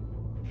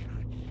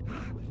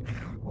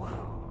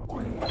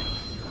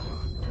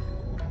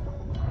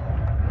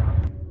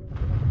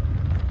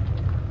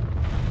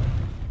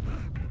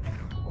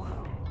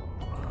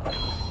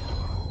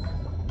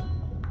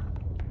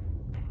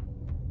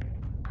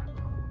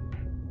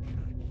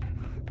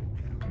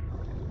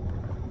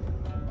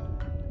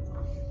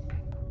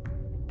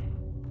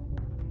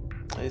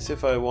 Let's see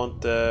if I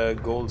want the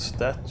gold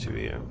statue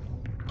here.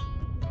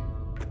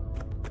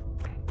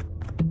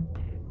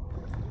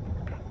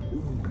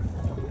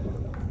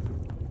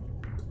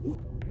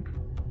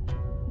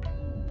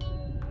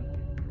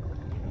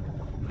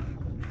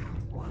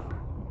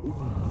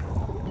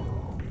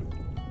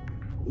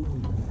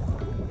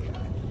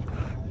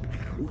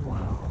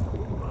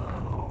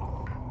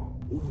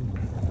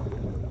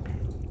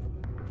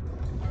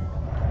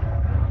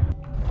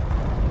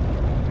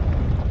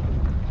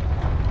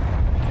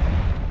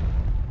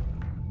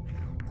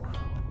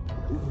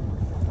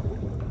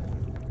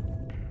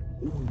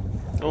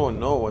 Oh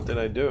no, what did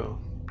I do?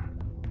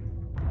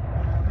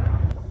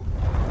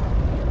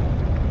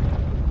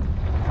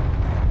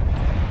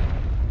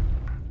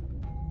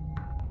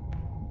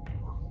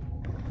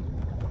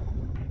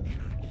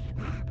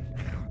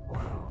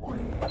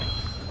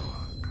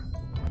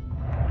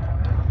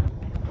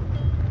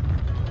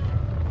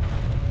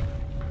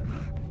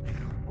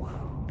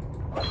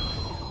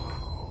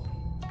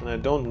 And I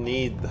don't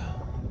need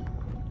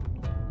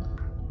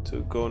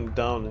to go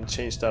down and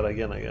change that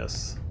again, I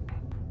guess.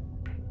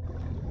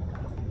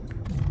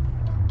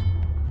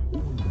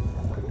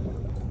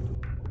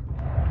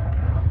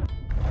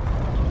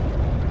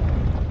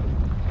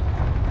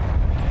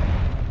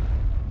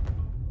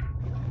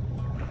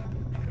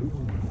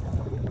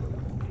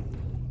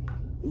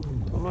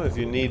 Don't know if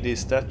you need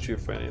this statue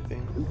for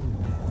anything.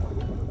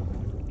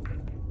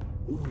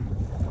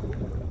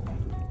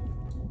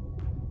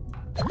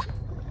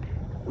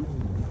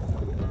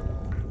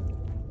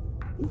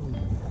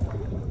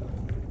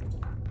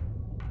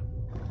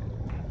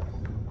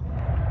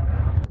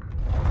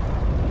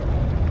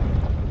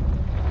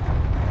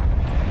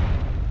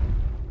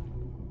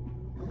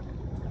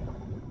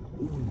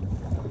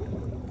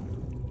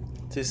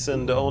 This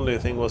and the only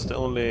thing was the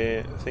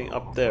only thing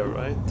up there,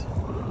 right?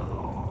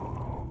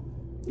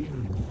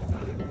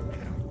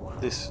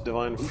 This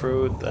divine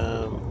fruit.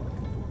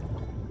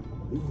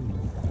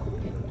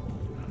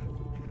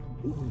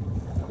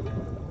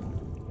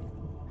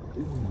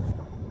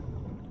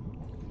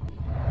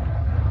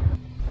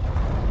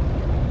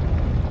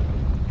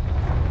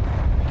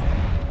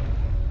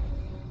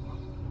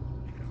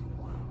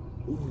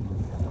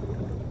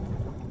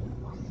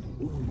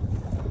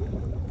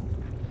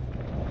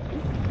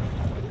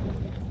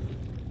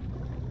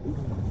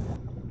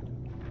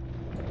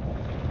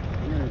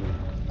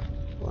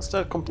 What's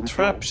that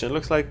contraption? It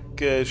looks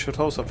like it should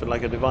hold something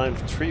like a divine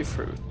tree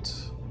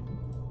fruit.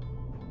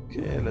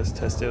 Okay, let's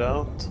test it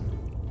out.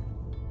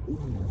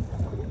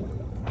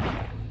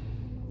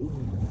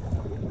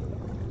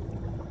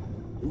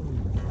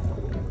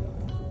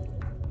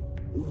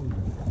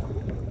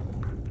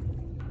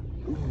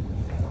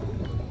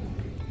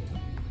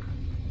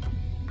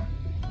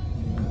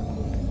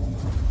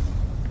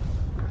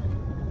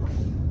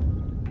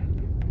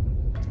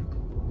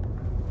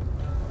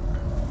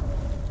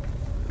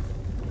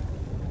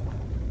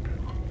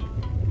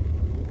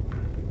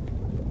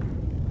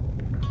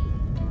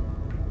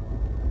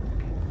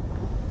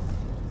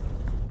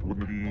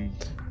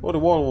 Oh, the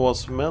wall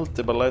was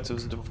melted by light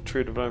of the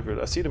tree divine fruit.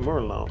 I see the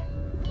mural now.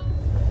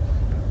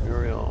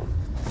 Mural.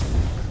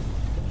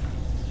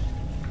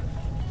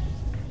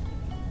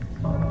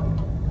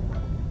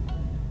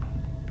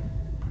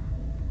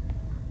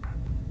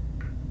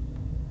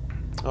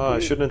 Oh, I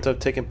shouldn't have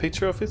taken a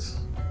picture of it.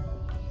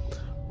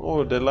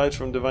 Oh, the light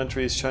from divine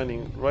tree is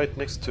shining right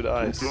next to the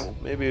ice.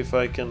 Maybe if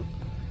I can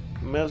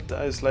melt the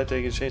ice slightly,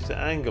 I can change the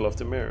angle of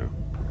the mirror.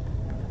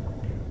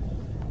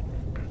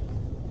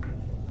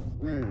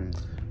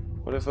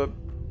 What if I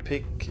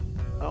pick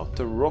out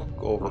the rock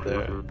over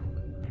there?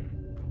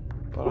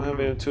 But I don't have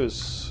any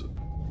tools.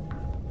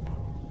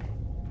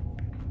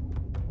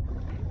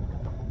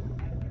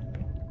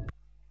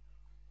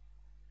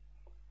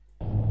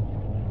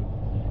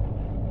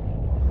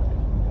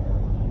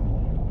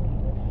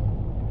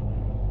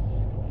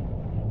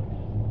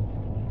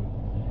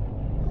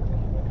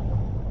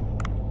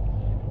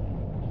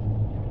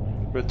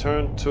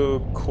 Return to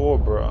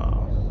Cobra.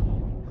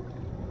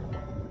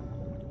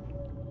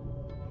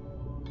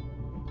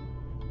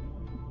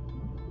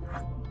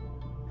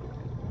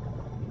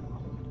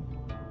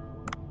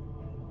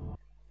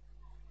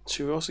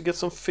 Should we also get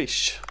some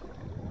fish?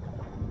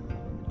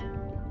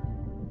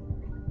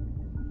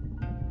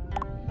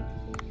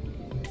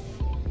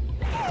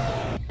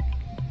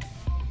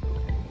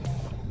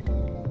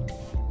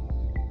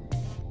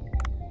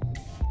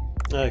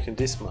 I can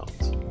dismount.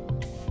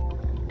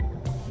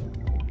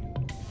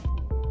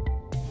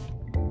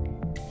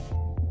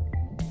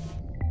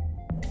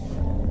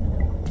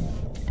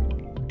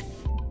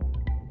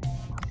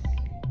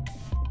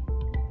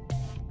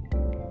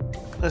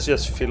 Let's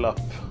just fill up.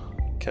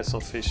 Catch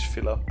some fish,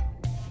 fill up.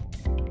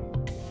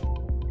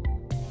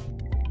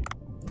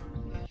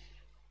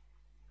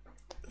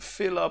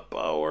 Fill up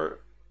our...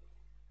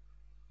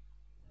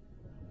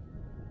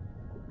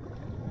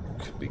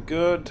 Could be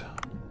good.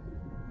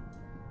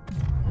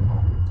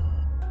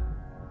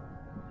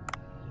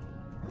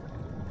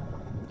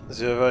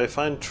 So if I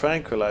find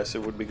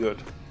tranquilizer would be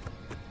good.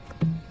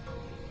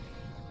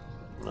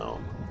 No.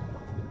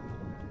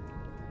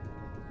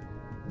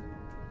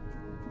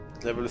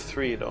 Level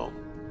 3 though.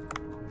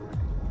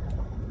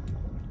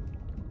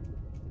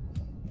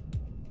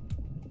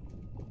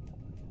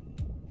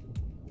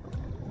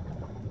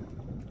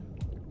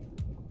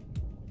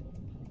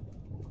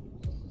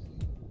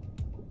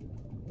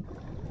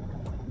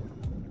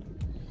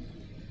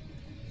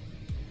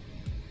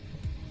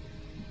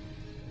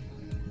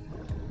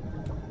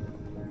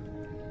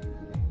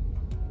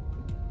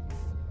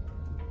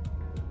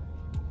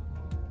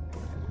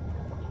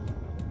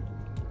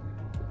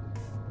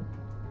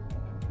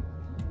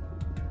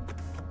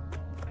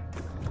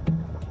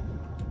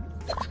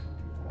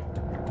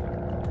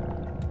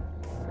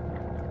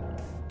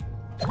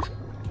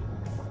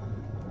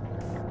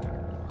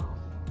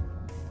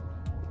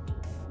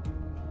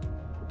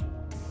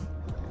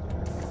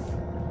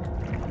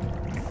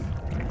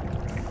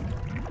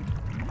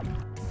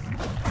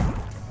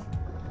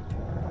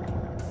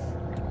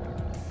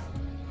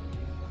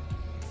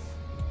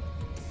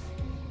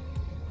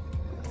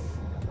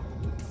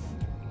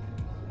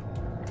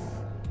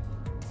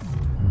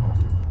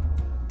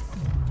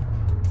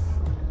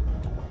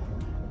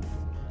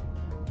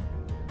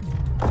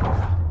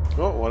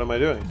 Oh, what am I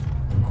doing?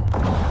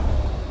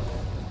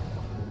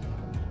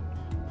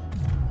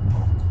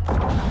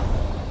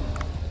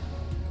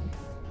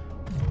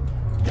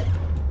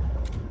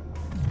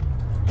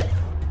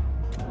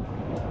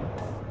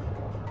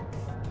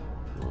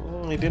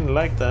 He didn't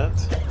like that.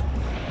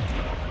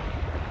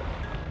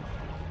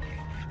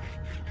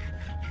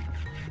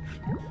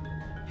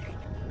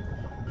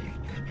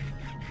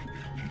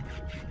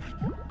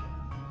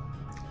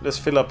 Let's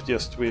fill up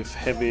just with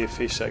heavy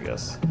fish, I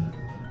guess.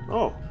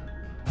 Oh.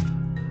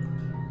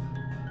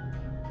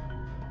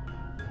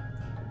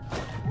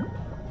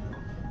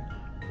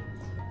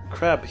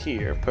 Crab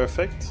here,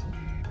 perfect.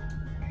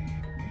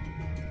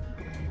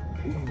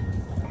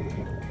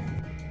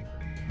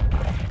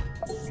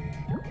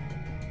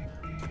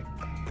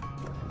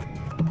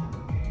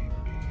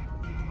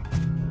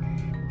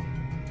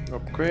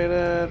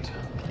 Upgraded.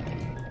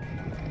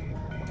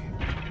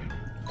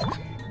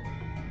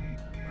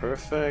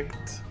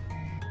 Perfect.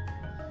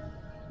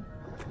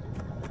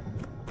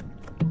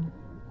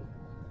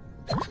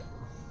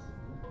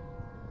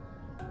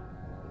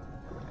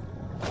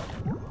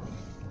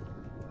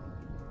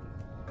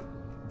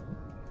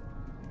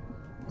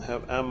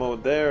 Have ammo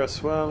there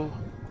as well.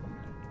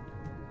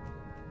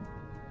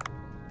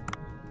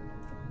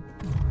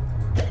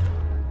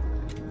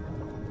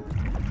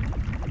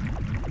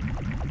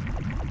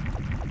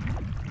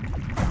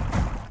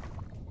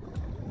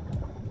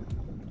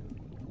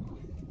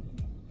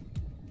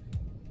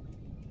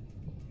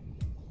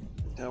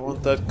 I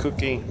want that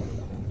cookie.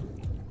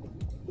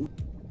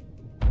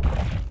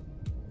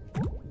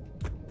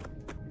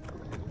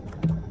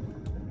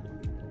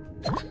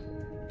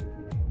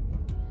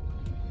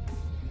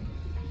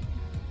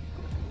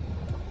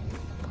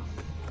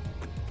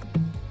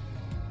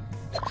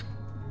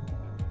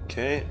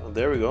 Okay,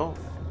 there we go.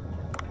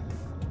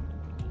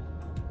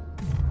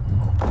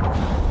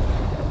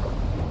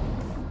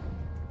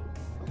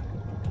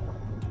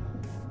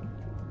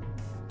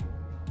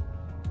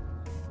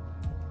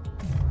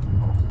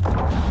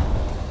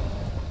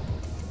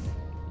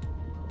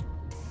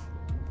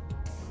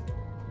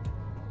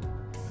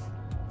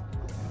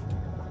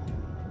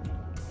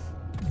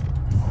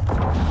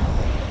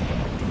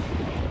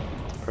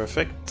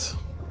 Perfect.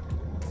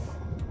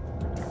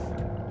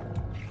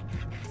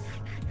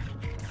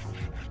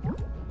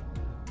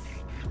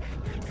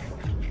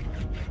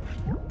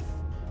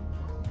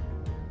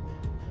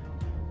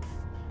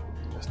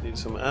 Just need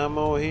some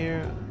ammo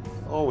here.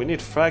 Oh, we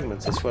need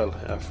fragments as well.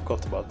 I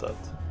forgot about that.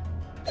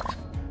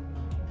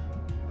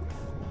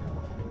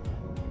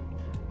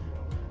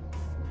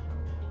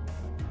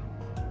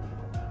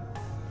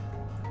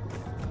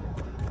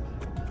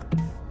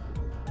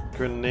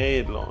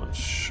 Grenade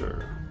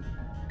launcher.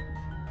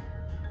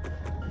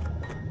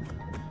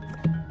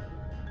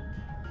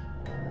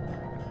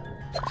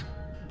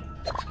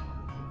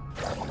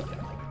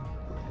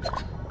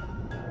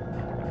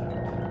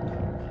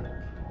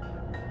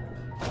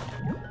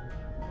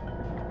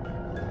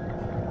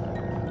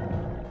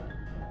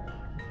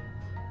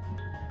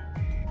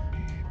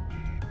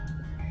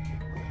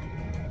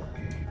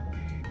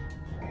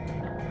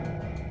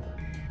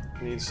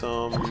 We need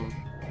some...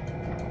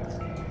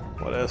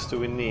 What else do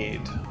we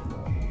need?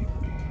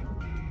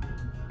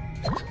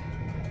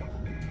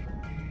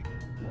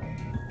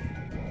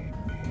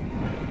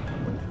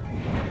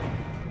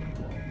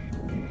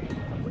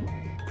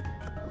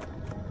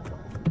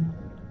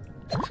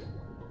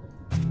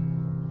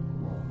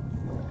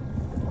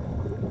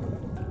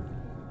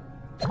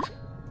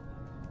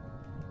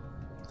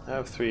 I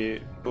have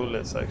 3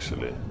 bullets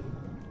actually.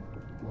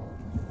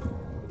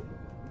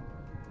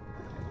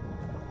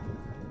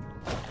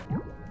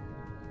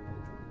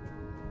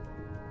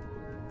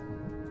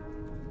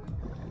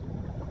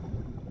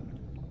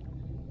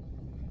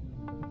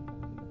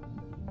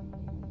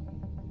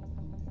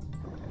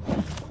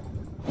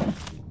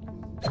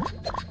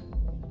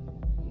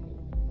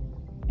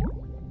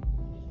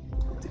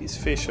 These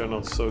fish are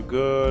not so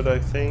good, I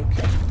think.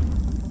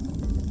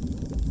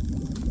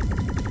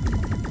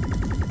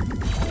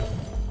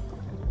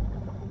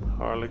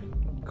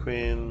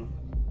 Harlequin.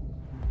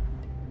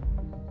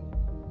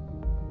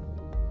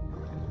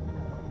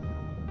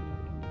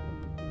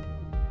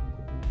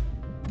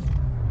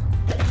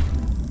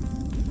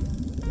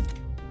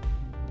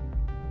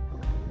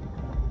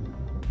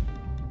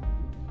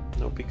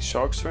 No big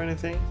sharks or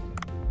anything?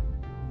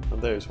 Oh,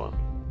 there's one.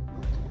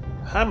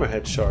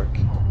 Hammerhead shark.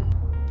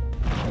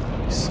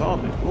 He saw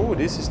me. Oh,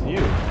 this is new.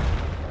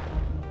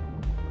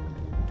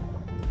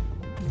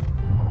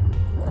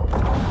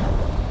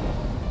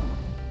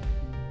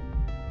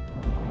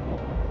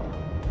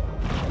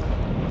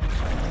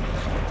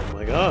 Oh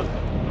my god.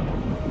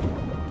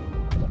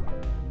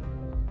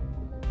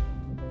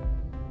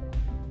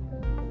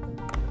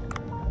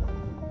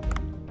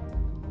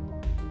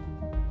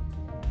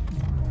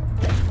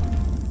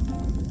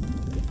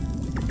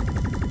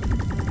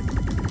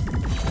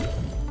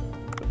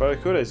 The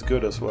barracuda is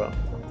good as well.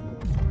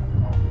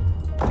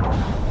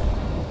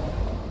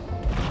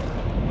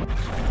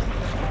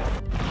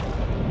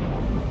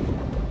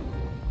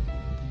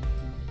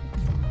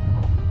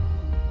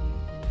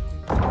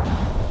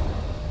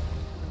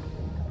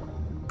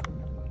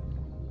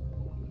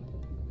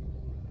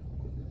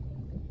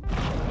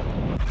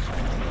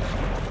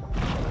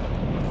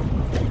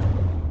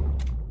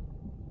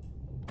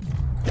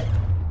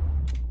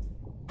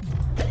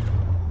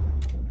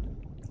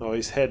 Oh,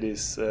 his head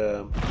is...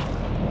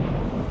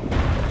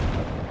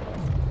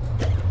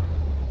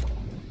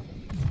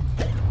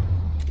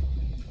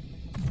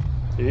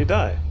 Did he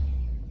die?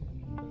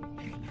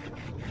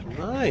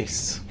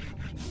 Nice!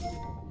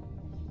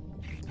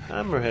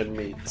 Hammerhead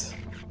meat.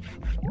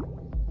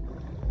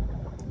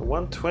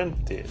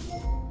 120.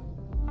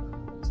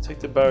 Let's take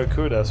the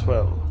barracuda as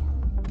well.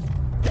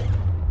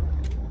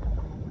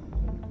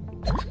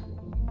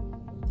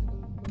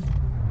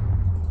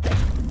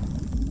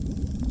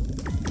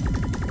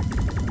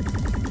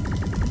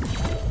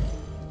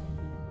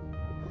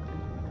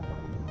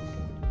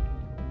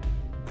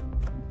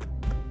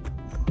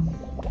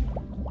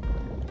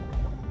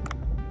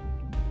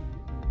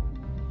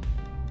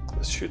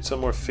 Let's shoot some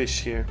more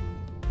fish here.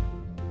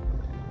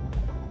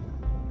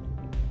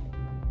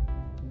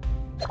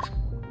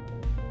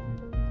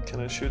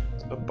 Can I shoot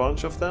a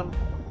bunch of them?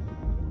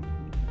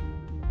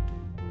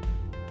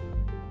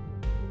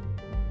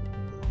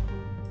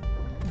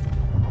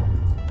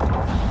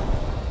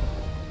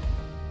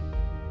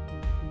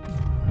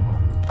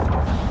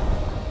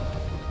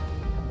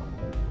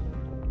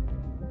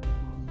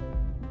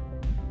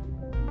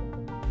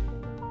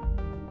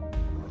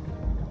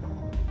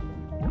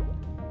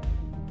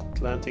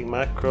 Atlantic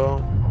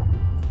mackerel.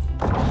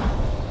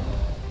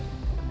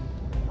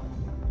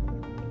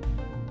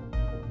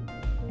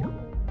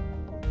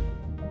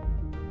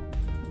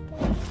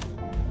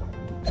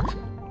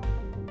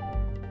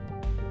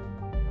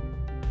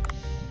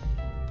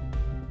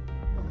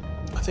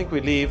 I think we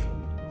leave,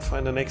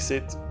 find an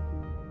exit.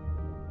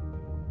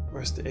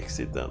 Where's the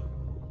exit then?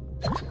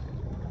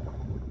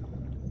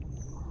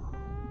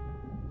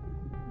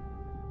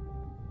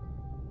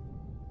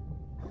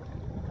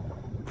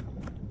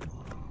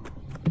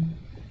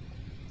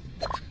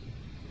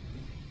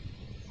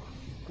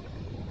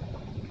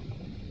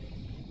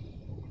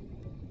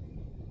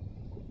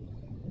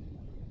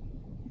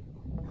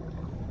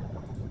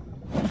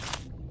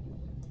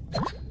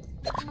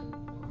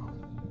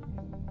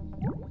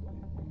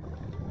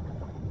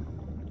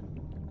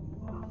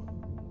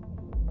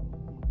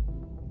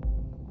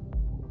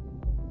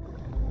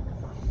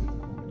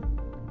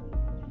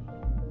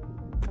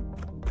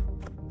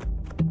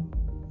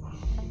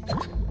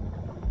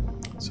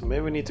 So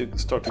maybe we need to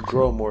start to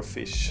grow more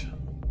fish.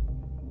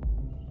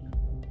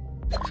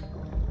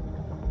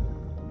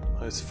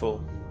 Oh, it's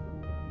full.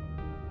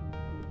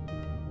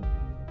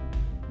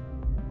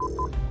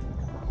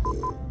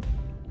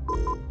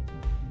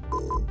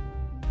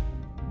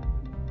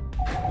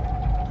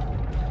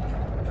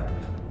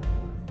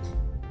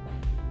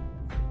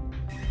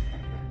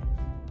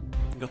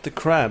 Got the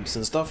crabs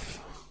and stuff.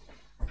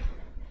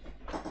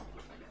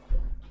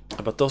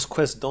 But those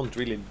quests don't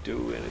really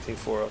do anything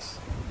for us.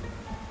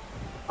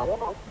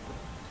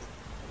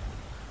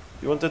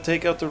 You want to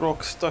take out the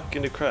rock stuck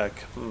in the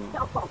crack?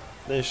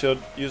 Then you should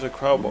use a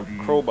crowbar.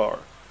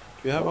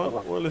 Do you have one?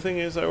 Well, the thing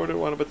is, I ordered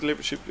one, but the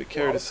delivery ship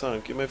carried it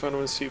sunk. You may find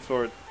one on the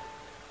seafloor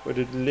where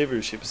the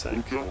delivery ship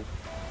sank. Where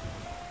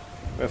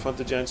I found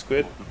the giant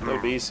squid?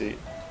 That'll be easy.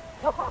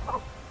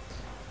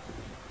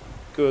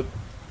 Good.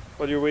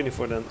 What are you waiting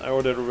for then? I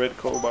ordered a red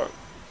crowbar.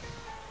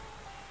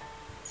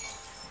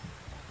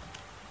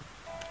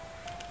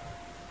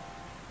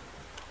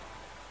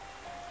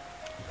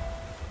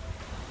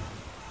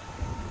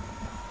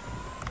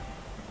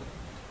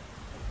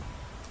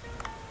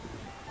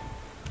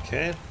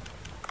 Okay.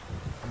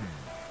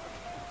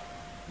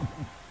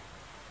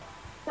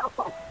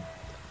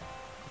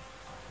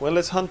 Well,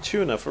 let's hunt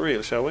tuna for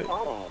real, shall we?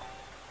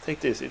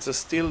 Take this. It's a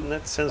steel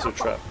net sensor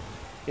trap.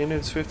 In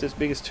its swiftest,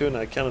 biggest tuna,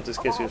 I cannot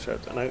escape being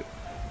trapped, and I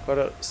got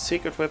a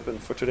secret weapon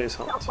for today's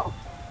hunt.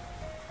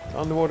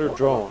 Underwater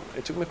drone.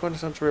 It took me quite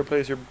some time to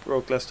replace your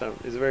broke last time.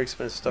 It's very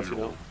expensive stuff, you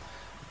know.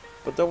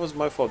 But that was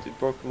my fault. It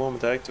broke the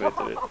moment I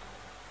activated it.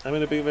 I'm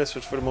in a big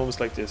message for the moments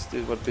like this.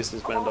 This is what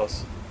businessman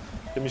does.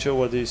 Let me show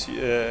what this,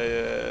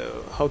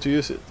 how to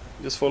use it.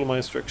 Just follow my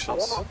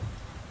instructions.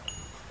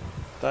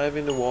 Dive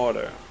in the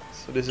water.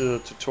 So this is a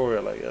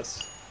tutorial, I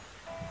guess.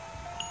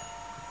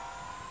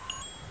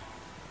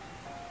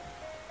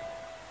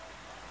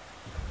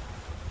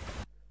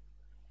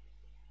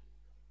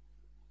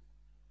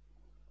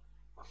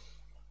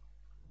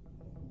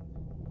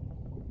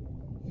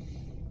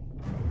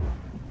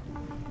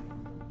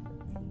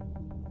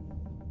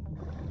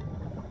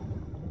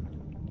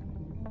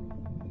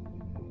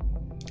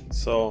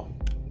 So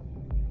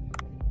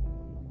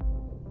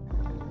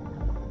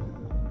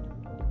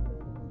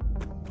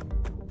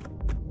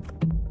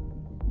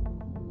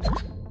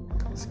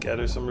let's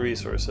gather some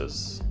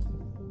resources.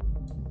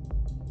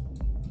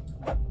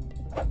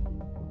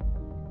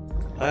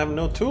 I have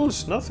no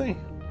tools,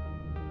 nothing.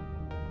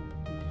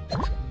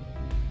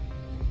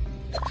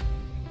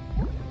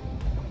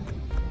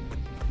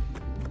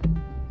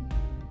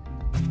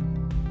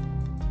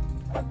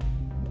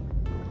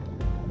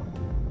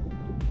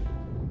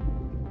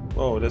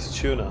 Oh, that's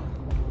tuna.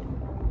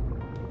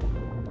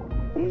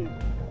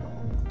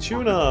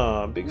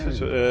 Tuna! Big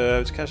fish.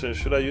 It's catching.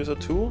 Should I use a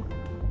tool?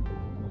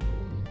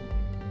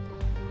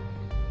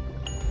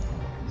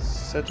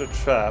 Set a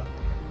trap.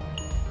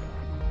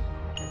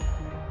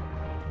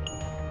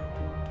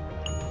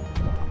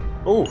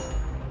 Oh!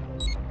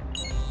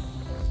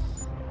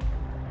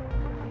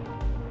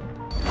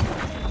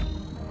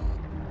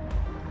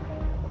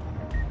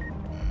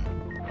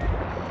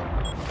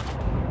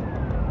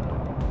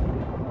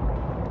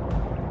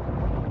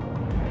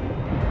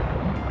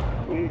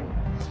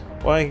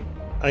 Why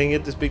I can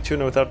get this big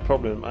tuna without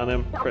problem, and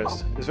I'm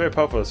impressed. It's very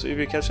powerful, so if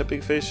you catch a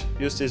big fish,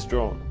 use this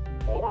drone.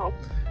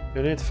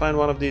 You need to find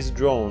one of these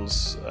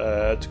drones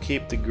to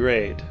keep the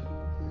grade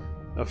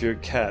of your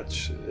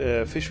catch.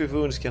 Fish with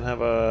wounds can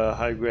have a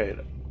high grade.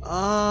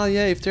 Ah,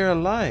 yeah, if they're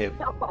alive.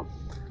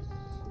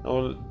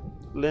 I'll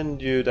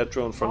lend you that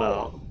drone for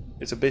now.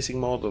 It's a basic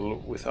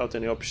model without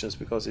any options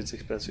because it's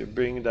expensive.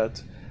 Bring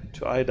that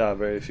to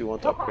iDiver if you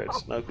want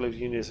upgrades. Now collect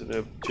units in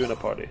a tuna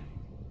party.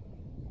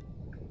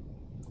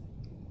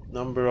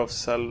 Number of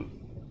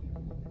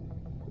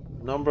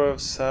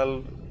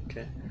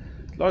okay.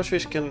 Large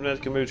fish can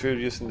be retrieved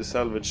using the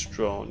salvage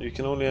drone. You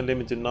can only have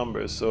limited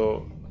numbers,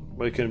 so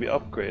but it can be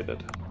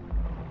upgraded.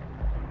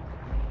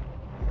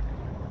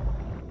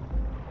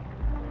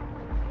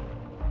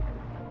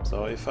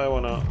 So if I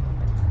wanna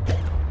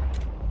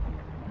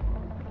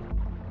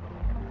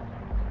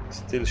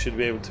still should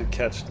be able to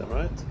catch them,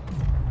 right?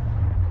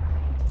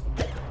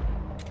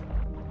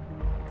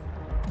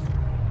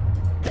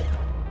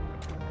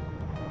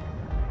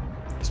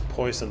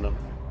 Poison them.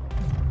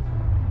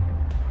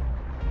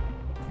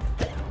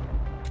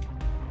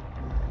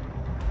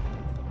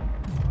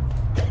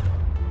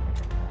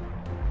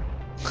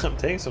 I'm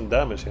taking some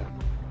damage here.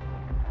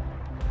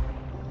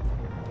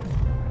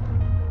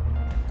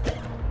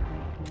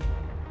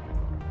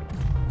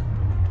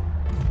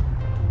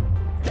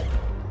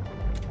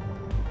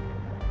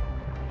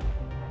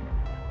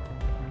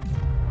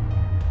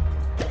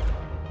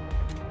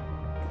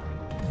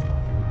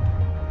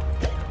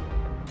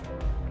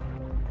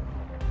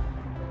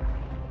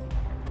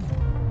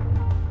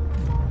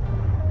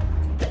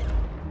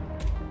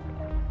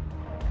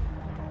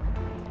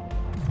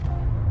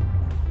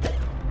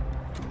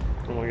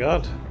 Oh my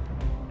god.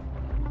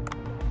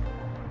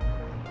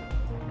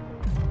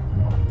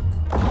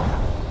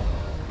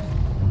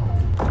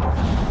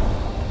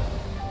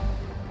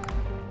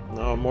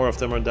 No, more of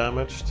them are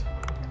damaged.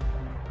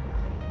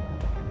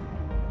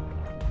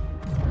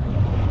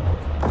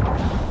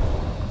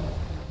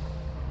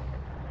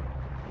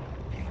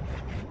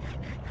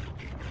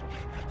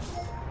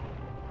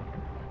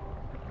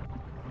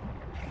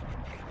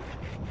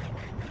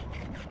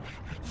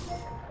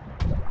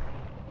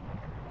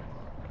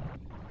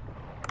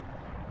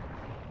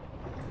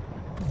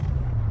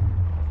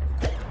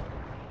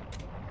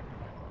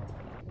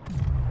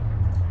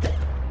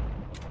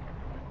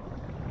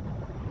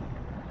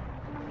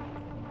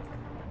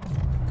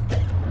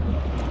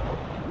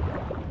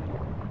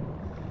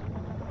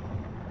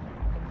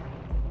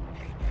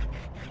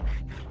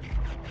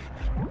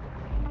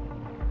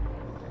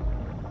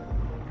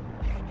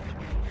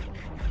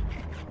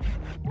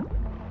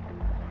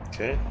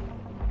 Okay.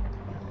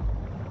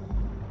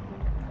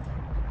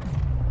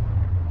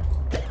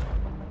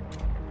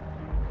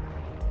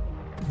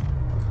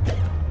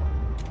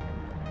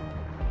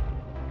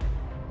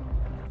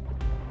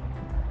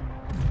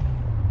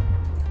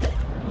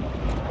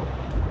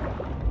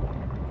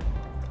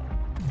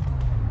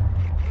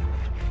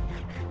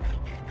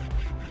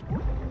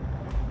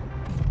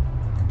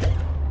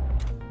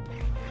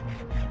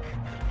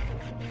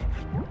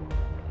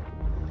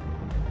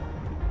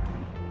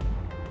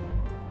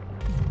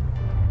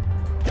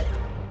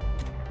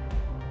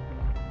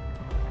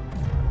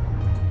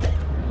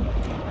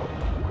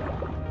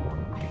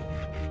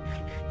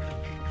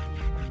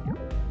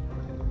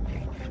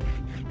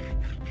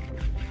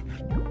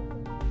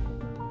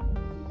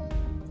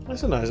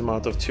 That's a nice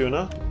amount of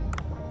tuna.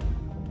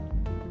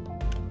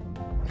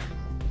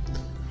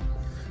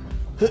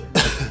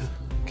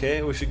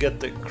 Okay, we should get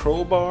the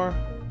crowbar.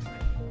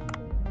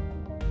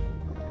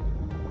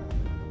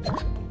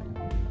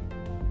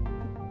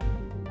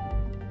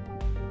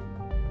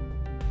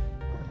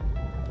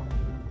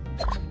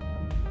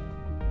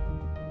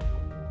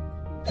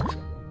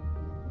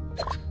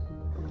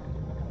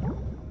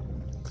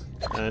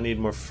 I need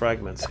more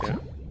fragments here.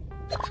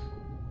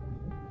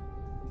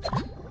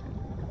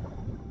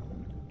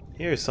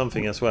 Here's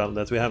something as well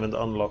that we haven't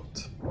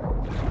unlocked.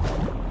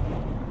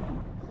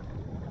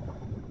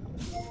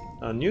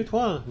 A new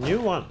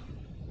one.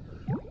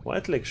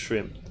 White leg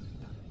shrimp.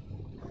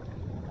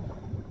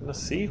 And a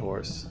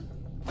seahorse.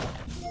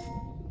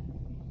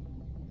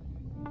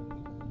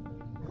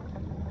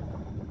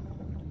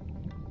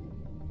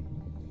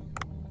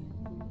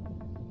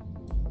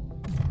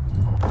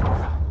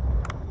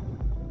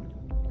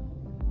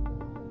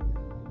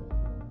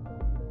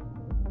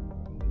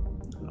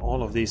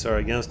 All of these are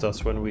against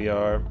us when we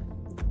are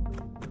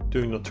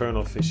doing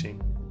nocturnal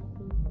fishing.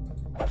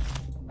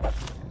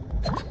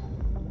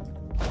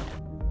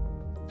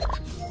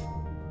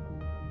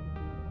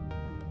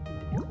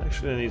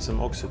 Actually, I need some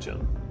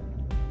oxygen.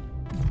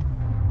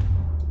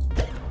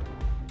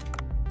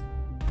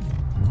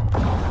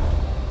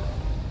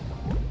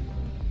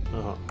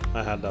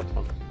 I had that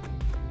one.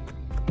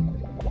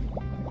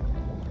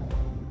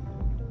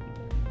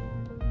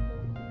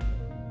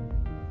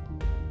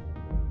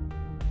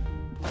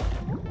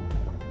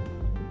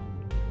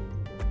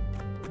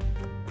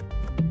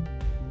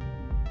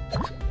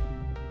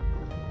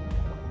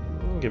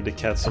 Give the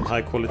cat some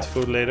high quality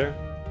food later.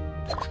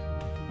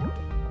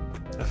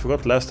 I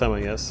forgot last time,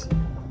 I guess.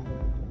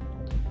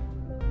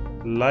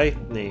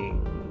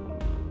 Lightning.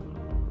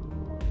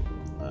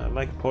 I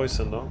like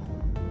poison though.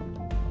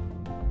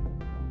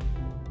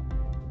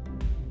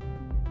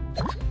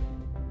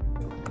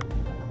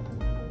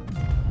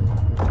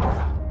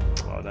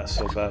 Oh, that's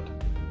so bad.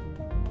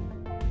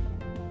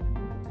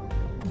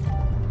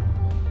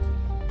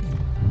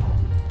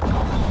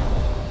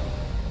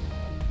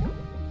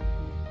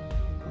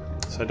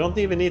 I don't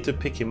even need to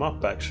pick him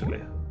up, actually.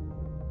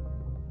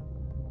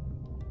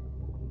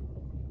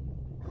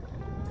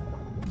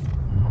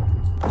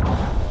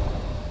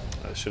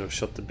 I should have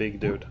shot the big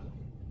dude.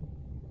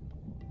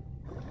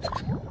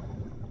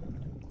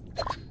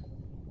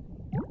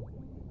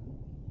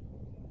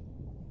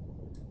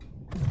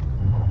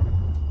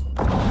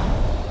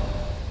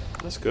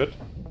 That's good.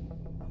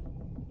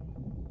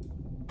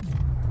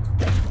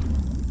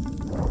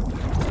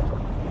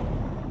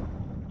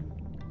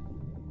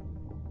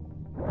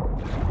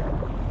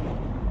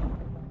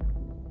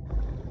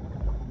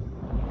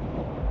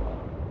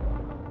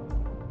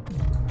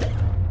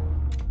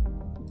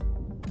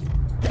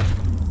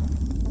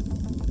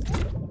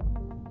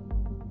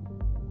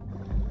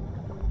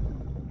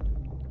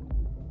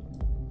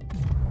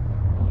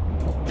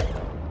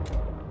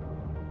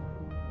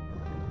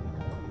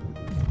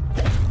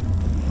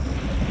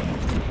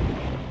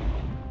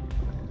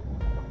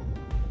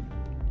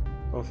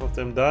 Both of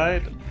them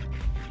died.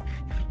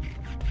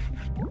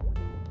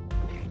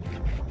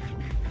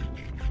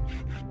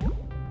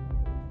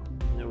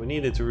 Yeah, we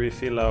needed to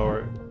refill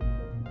our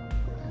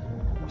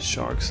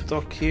shark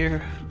stock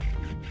here.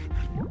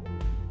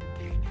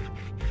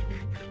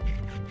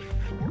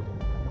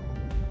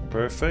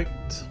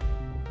 Perfect.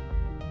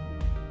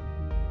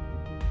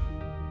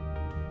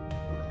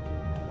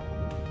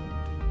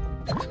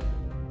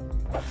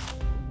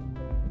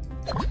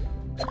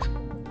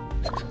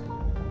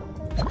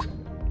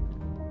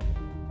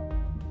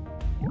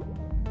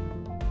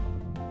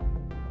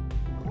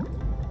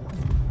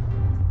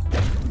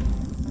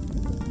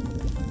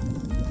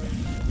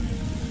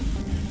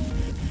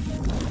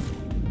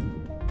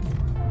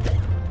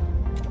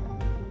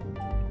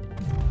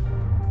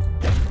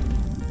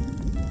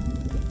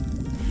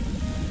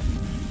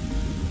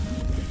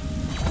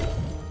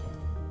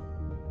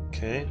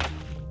 Okay.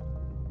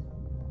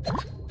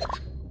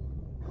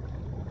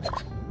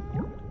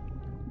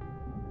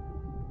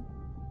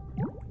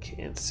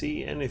 Can't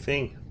see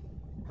anything.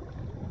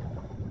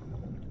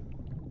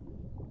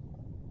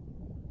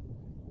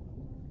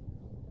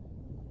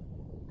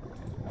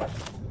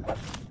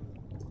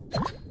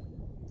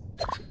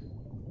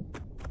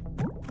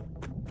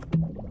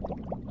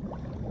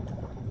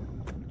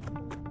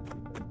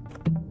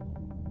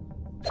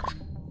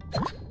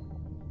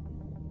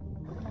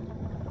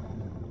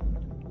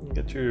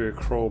 to your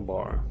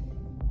crowbar.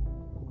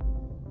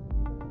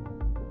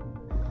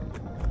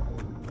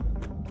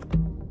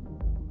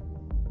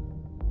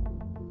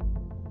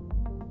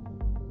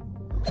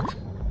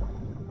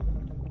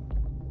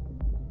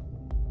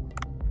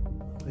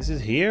 Is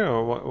it here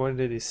or what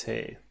did he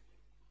say?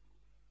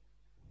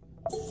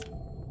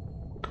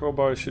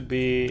 Crowbar should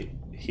be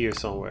here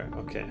somewhere.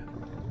 Okay.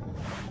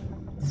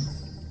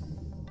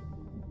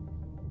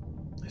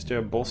 Is there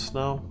a boss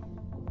now?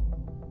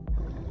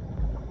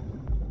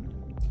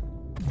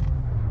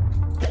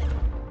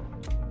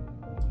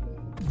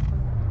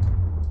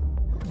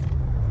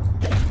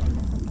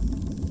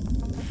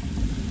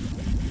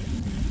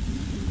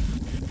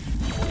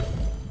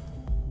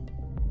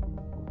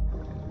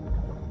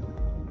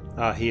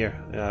 Ah, here.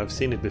 Yeah, I've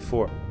seen it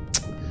before.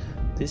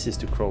 This is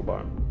the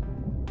crowbar.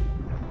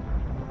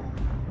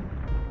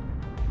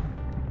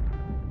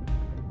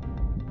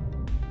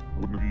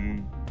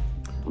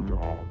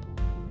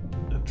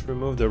 Let's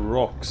remove the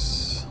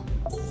rocks.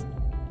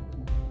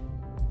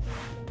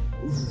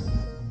 I'm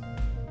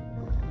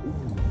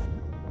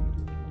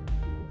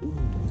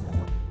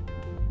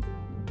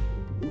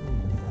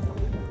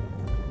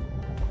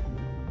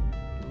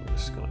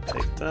just gonna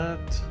take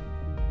that.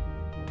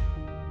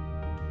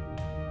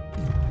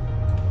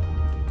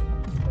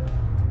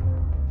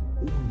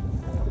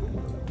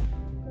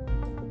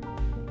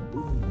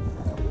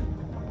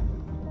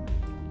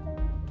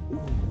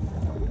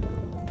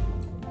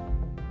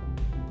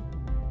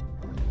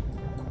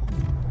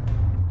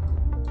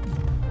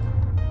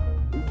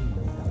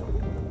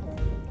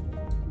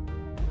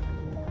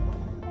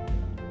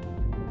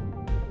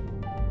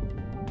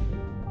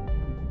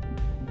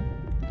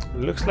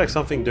 It looks like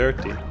something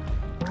dirty.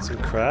 Some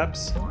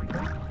crabs.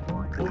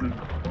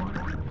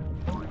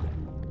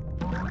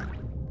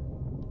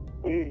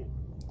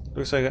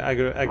 Looks like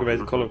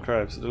aggravated color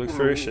crabs. They look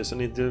ferocious. I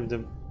need to do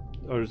them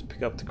or just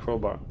pick up the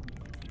crowbar.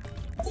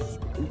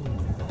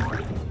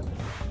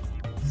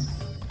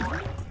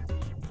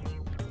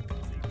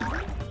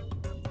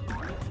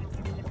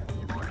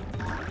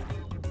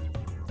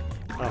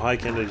 How high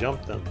can they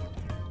jump then?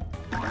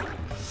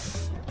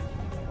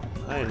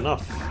 High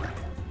enough.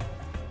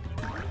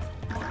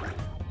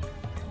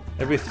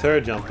 Every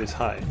third jump is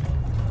high.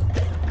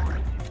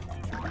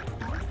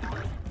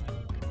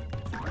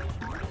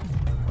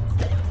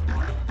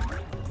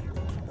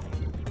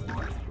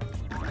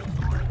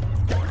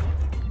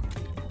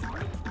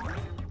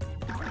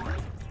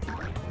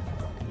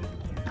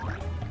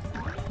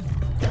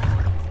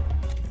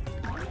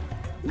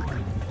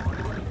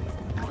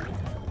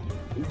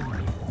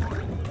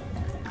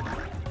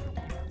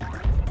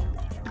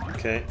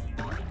 Okay.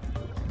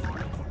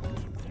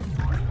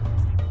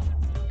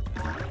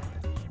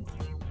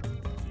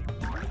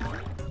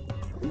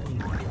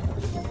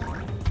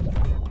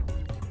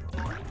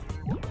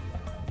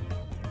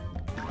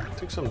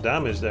 Took some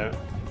damage there.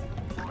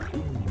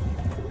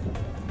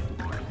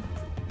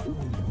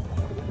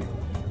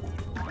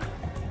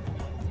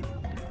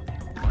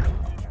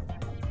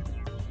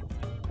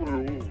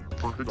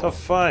 Tough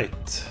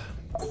fight.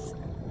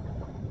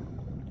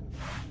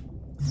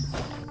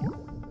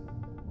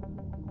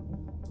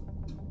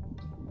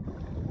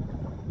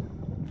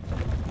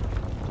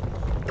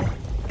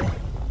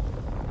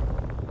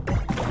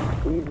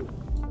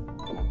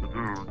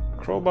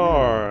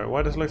 Crowbar.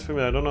 Why does it look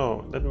familiar? I don't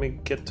know. Let me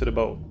get to the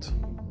boat.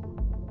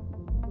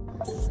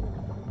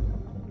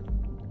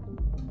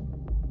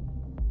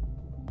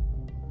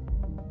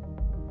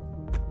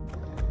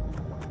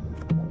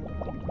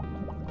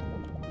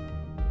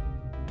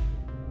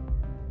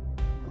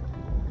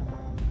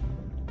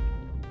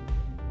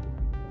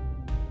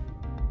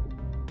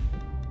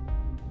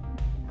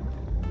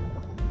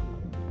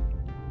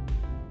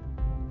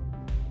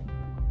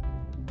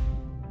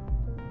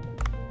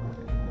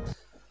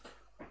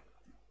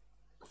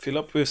 Fill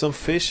up with some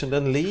fish and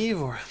then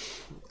leave, or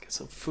get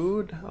some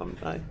food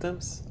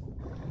items.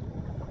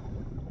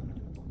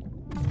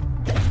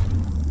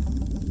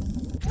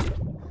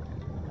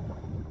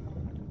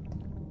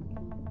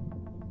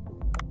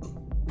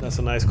 That's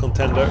a nice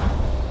contender.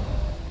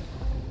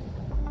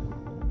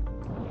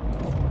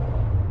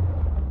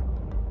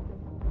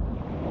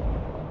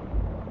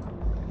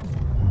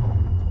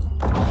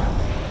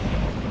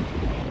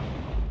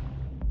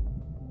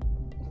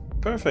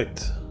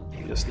 Perfect.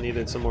 Just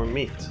needed some more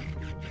meat.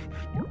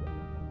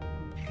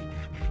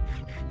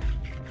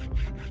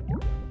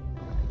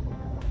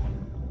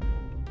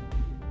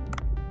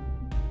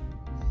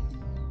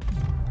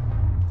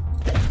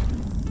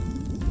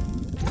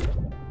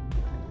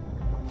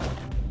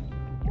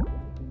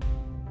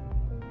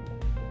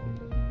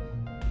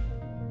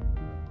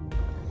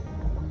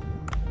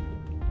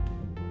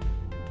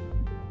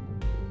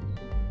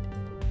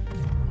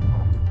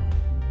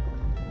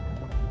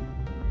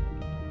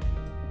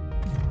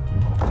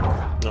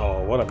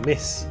 Oh, what a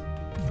miss.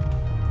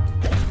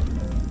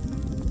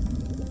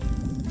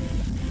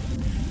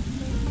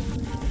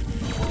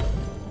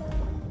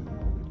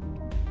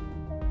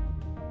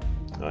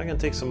 I can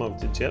take some of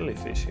the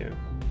jellyfish here.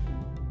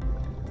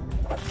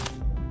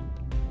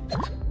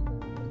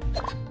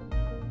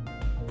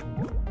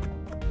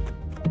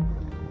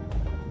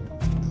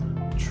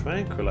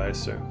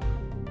 tranquilizer.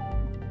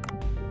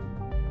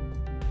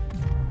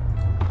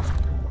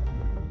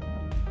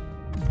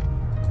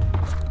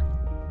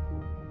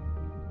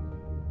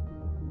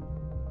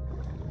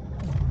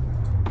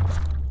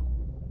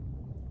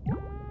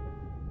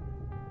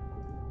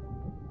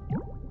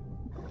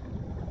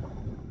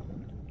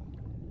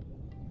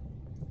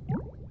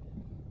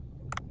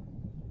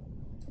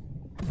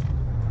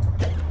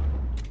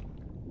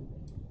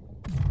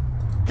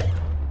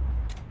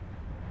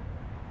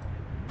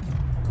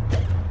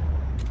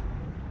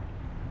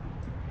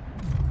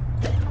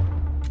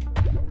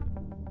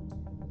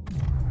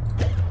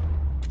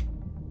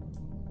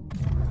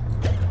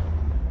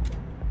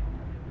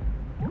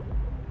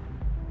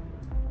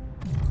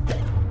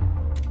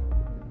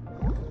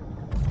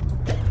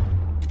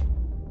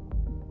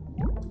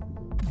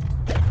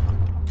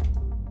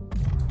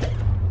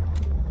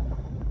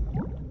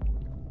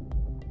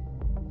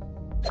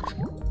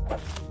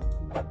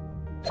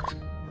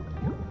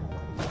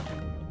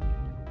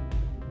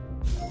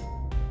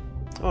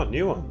 Oh,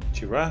 new one.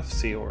 Giraffe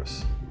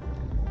seahorse.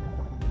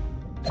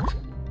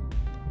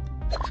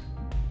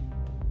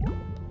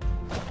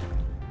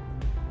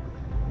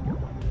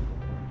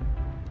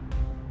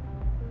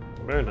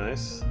 Very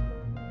nice.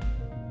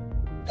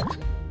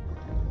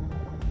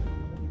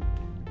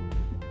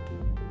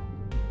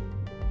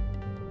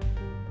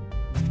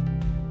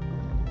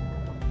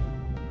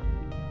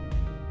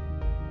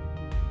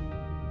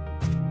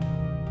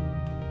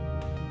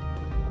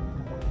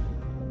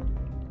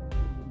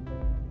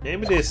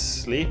 Maybe this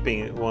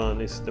sleeping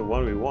one is the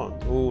one we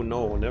want. Oh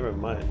no, never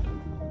mind.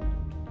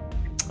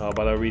 Oh,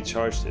 but I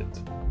recharged it.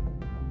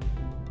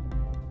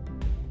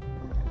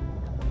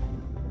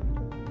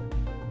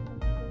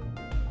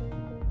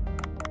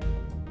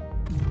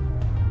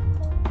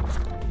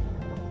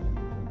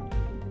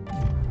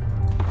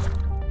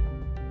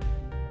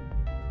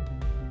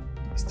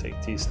 Let's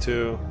take these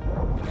two.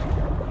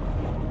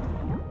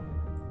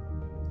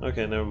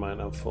 Okay, never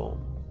mind, I'm full.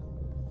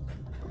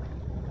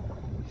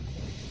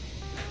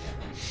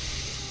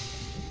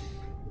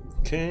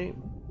 Okay.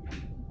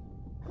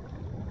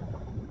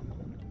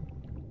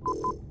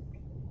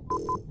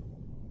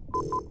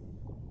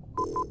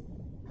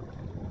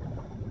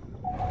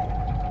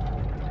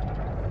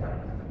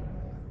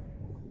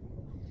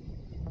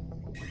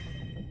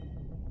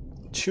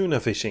 Tuna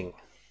fishing.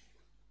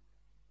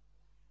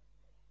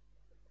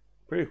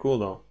 Pretty cool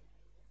though.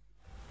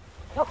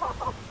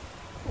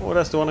 Oh,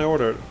 that's the one I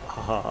ordered.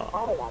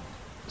 Haha.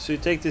 So you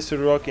take this to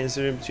the rock,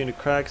 insert it between the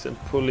cracks and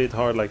pull it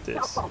hard like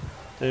this.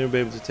 Then you'll be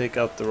able to take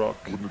out the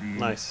rock.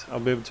 Nice.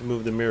 I'll be able to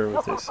move the mirror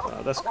with this.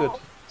 That's good.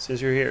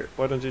 Since you're here,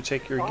 why don't you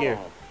check your gear?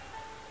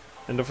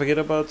 And don't forget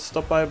about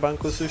stop by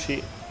Banco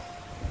Sushi.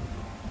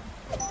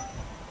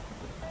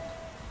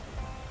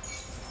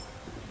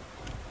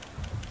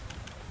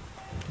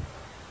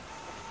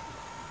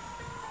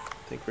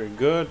 I think we're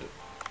good.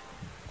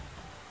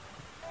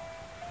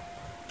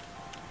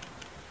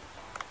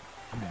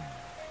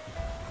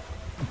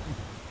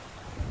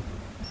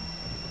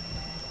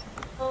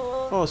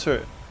 Oh,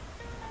 sorry.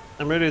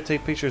 I'm ready to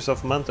take pictures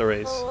of manta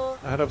rays.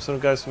 I had up some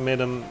guys who made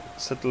them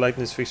set the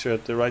likeness fixture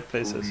at the right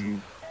places.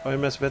 Oh, you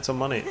must bet some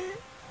money.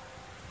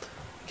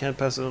 Can't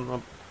pass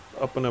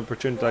up an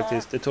opportunity like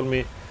this. They told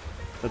me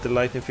that the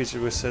lightning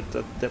features were set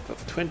at a depth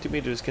of 20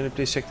 meters. Can you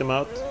please check them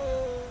out?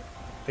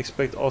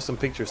 Expect awesome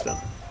pictures then.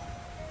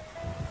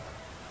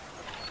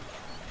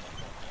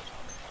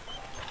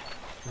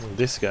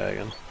 This guy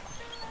again.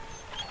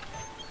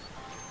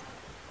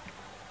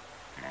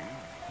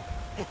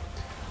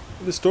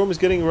 The storm is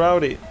getting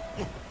rowdy.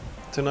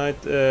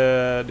 Tonight,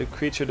 the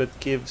creature that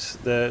gives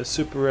the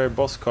super rare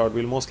boss card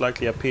will most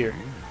likely appear.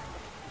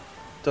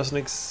 Doesn't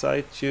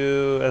excite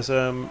you as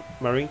a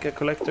Marinka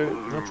collector?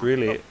 Not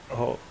really.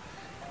 Oh.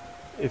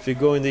 If you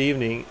go in the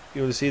evening,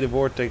 you will see the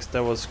vortex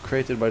that was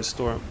created by the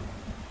storm.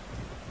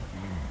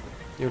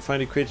 You'll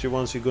find the creature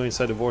once you go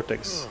inside the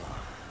vortex.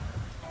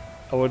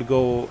 I would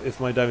go if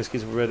my diving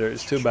skills were better.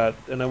 It's too bad,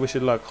 and I wish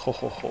you luck. Ho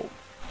ho ho.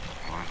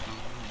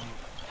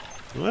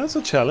 Well, that's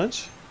a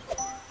challenge.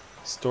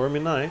 Stormy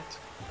night.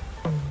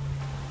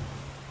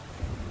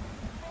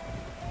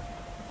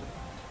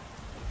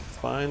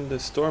 Find the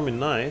stormy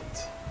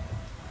night.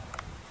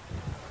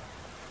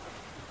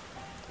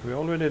 We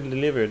already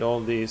delivered all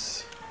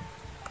these.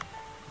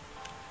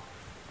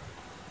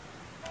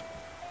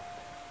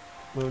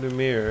 Move the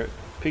mirror.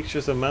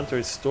 Pictures of manta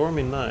rays.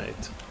 Stormy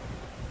night.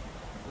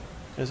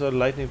 And so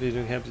lightning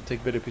vision have to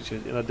take better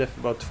pictures in a depth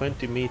of about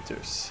 20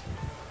 meters.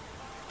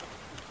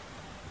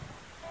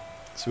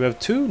 So we have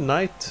 2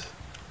 night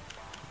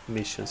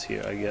missions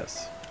here, I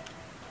guess.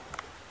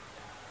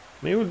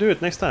 Maybe we'll do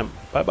it next time.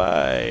 Bye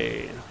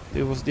bye.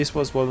 This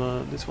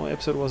one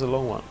episode was a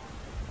long one.